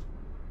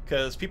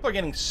 Because people are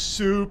getting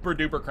super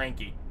duper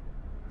cranky.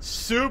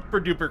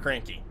 Super duper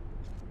cranky.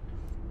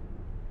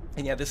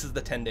 And yeah, this is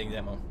the 10-day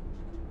demo.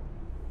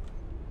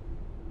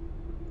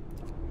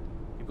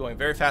 Keep going,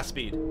 very fast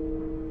speed.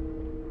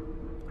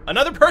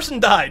 Another person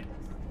died!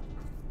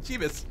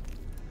 Jeebus.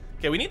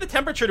 Okay, we need the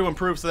temperature to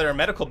improve so that our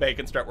medical bay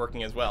can start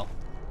working as well.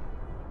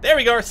 There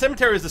we go, our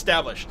cemetery is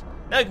established.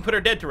 Now we can put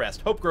our dead to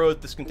rest. Hope grows,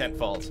 discontent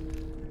falls.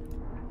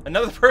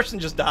 Another person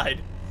just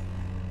died.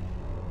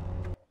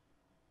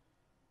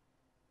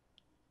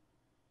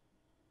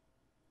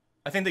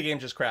 I think the game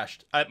just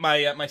crashed.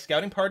 My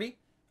scouting party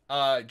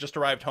just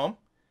arrived home,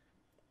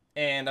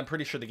 and I'm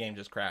pretty sure the game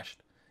just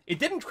crashed. It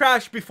didn't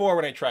crash before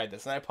when I tried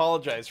this, and I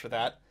apologize for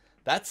that.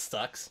 That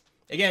sucks.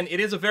 Again,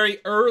 it is a very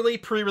early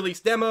pre-release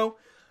demo.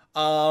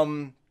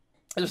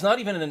 There's not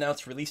even an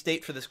announced release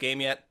date for this game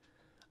yet.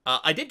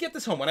 I did get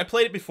this home. When I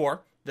played it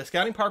before, the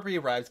scouting party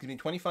arrives, giving me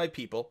 25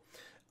 people.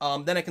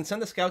 Then I can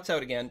send the scouts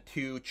out again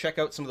to check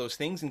out some of those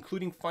things,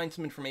 including find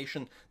some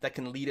information that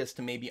can lead us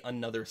to maybe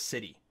another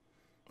city.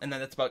 And then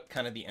that's about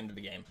kind of the end of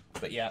the game.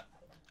 But yeah,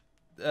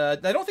 I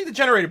don't think the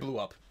generator blew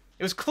up.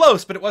 It was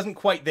close, but it wasn't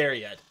quite there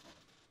yet.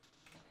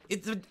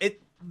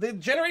 The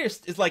generator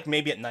is like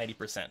maybe at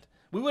 90%.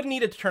 We would have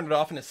needed to turn it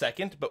off in a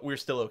second, but we're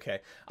still okay.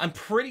 I'm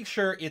pretty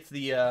sure it's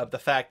the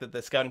fact that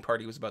the scouting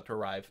party was about to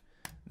arrive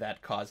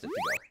that caused it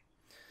to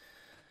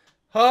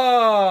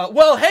go.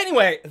 Well,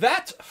 anyway,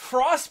 that's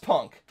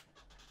Frostpunk.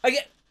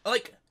 Again,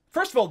 like,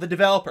 first of all, the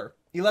developer,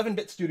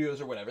 11-Bit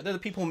Studios or whatever, they're the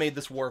people who made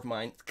this War of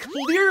Mine.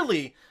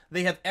 Clearly,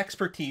 they have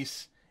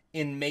expertise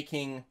in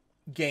making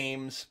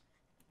games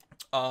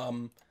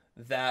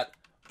that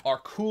are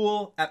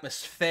cool,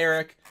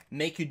 atmospheric,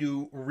 make you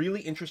do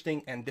really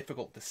interesting and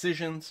difficult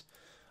decisions,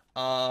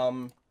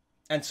 and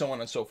so on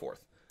and so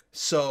forth.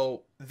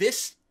 So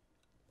this,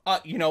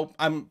 you know,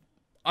 I'm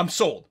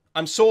sold.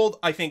 I'm sold.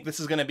 I think this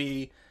is going to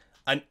be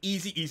an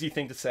easy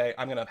thing to say.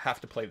 I'm going to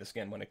have to play this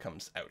again when it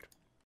comes out.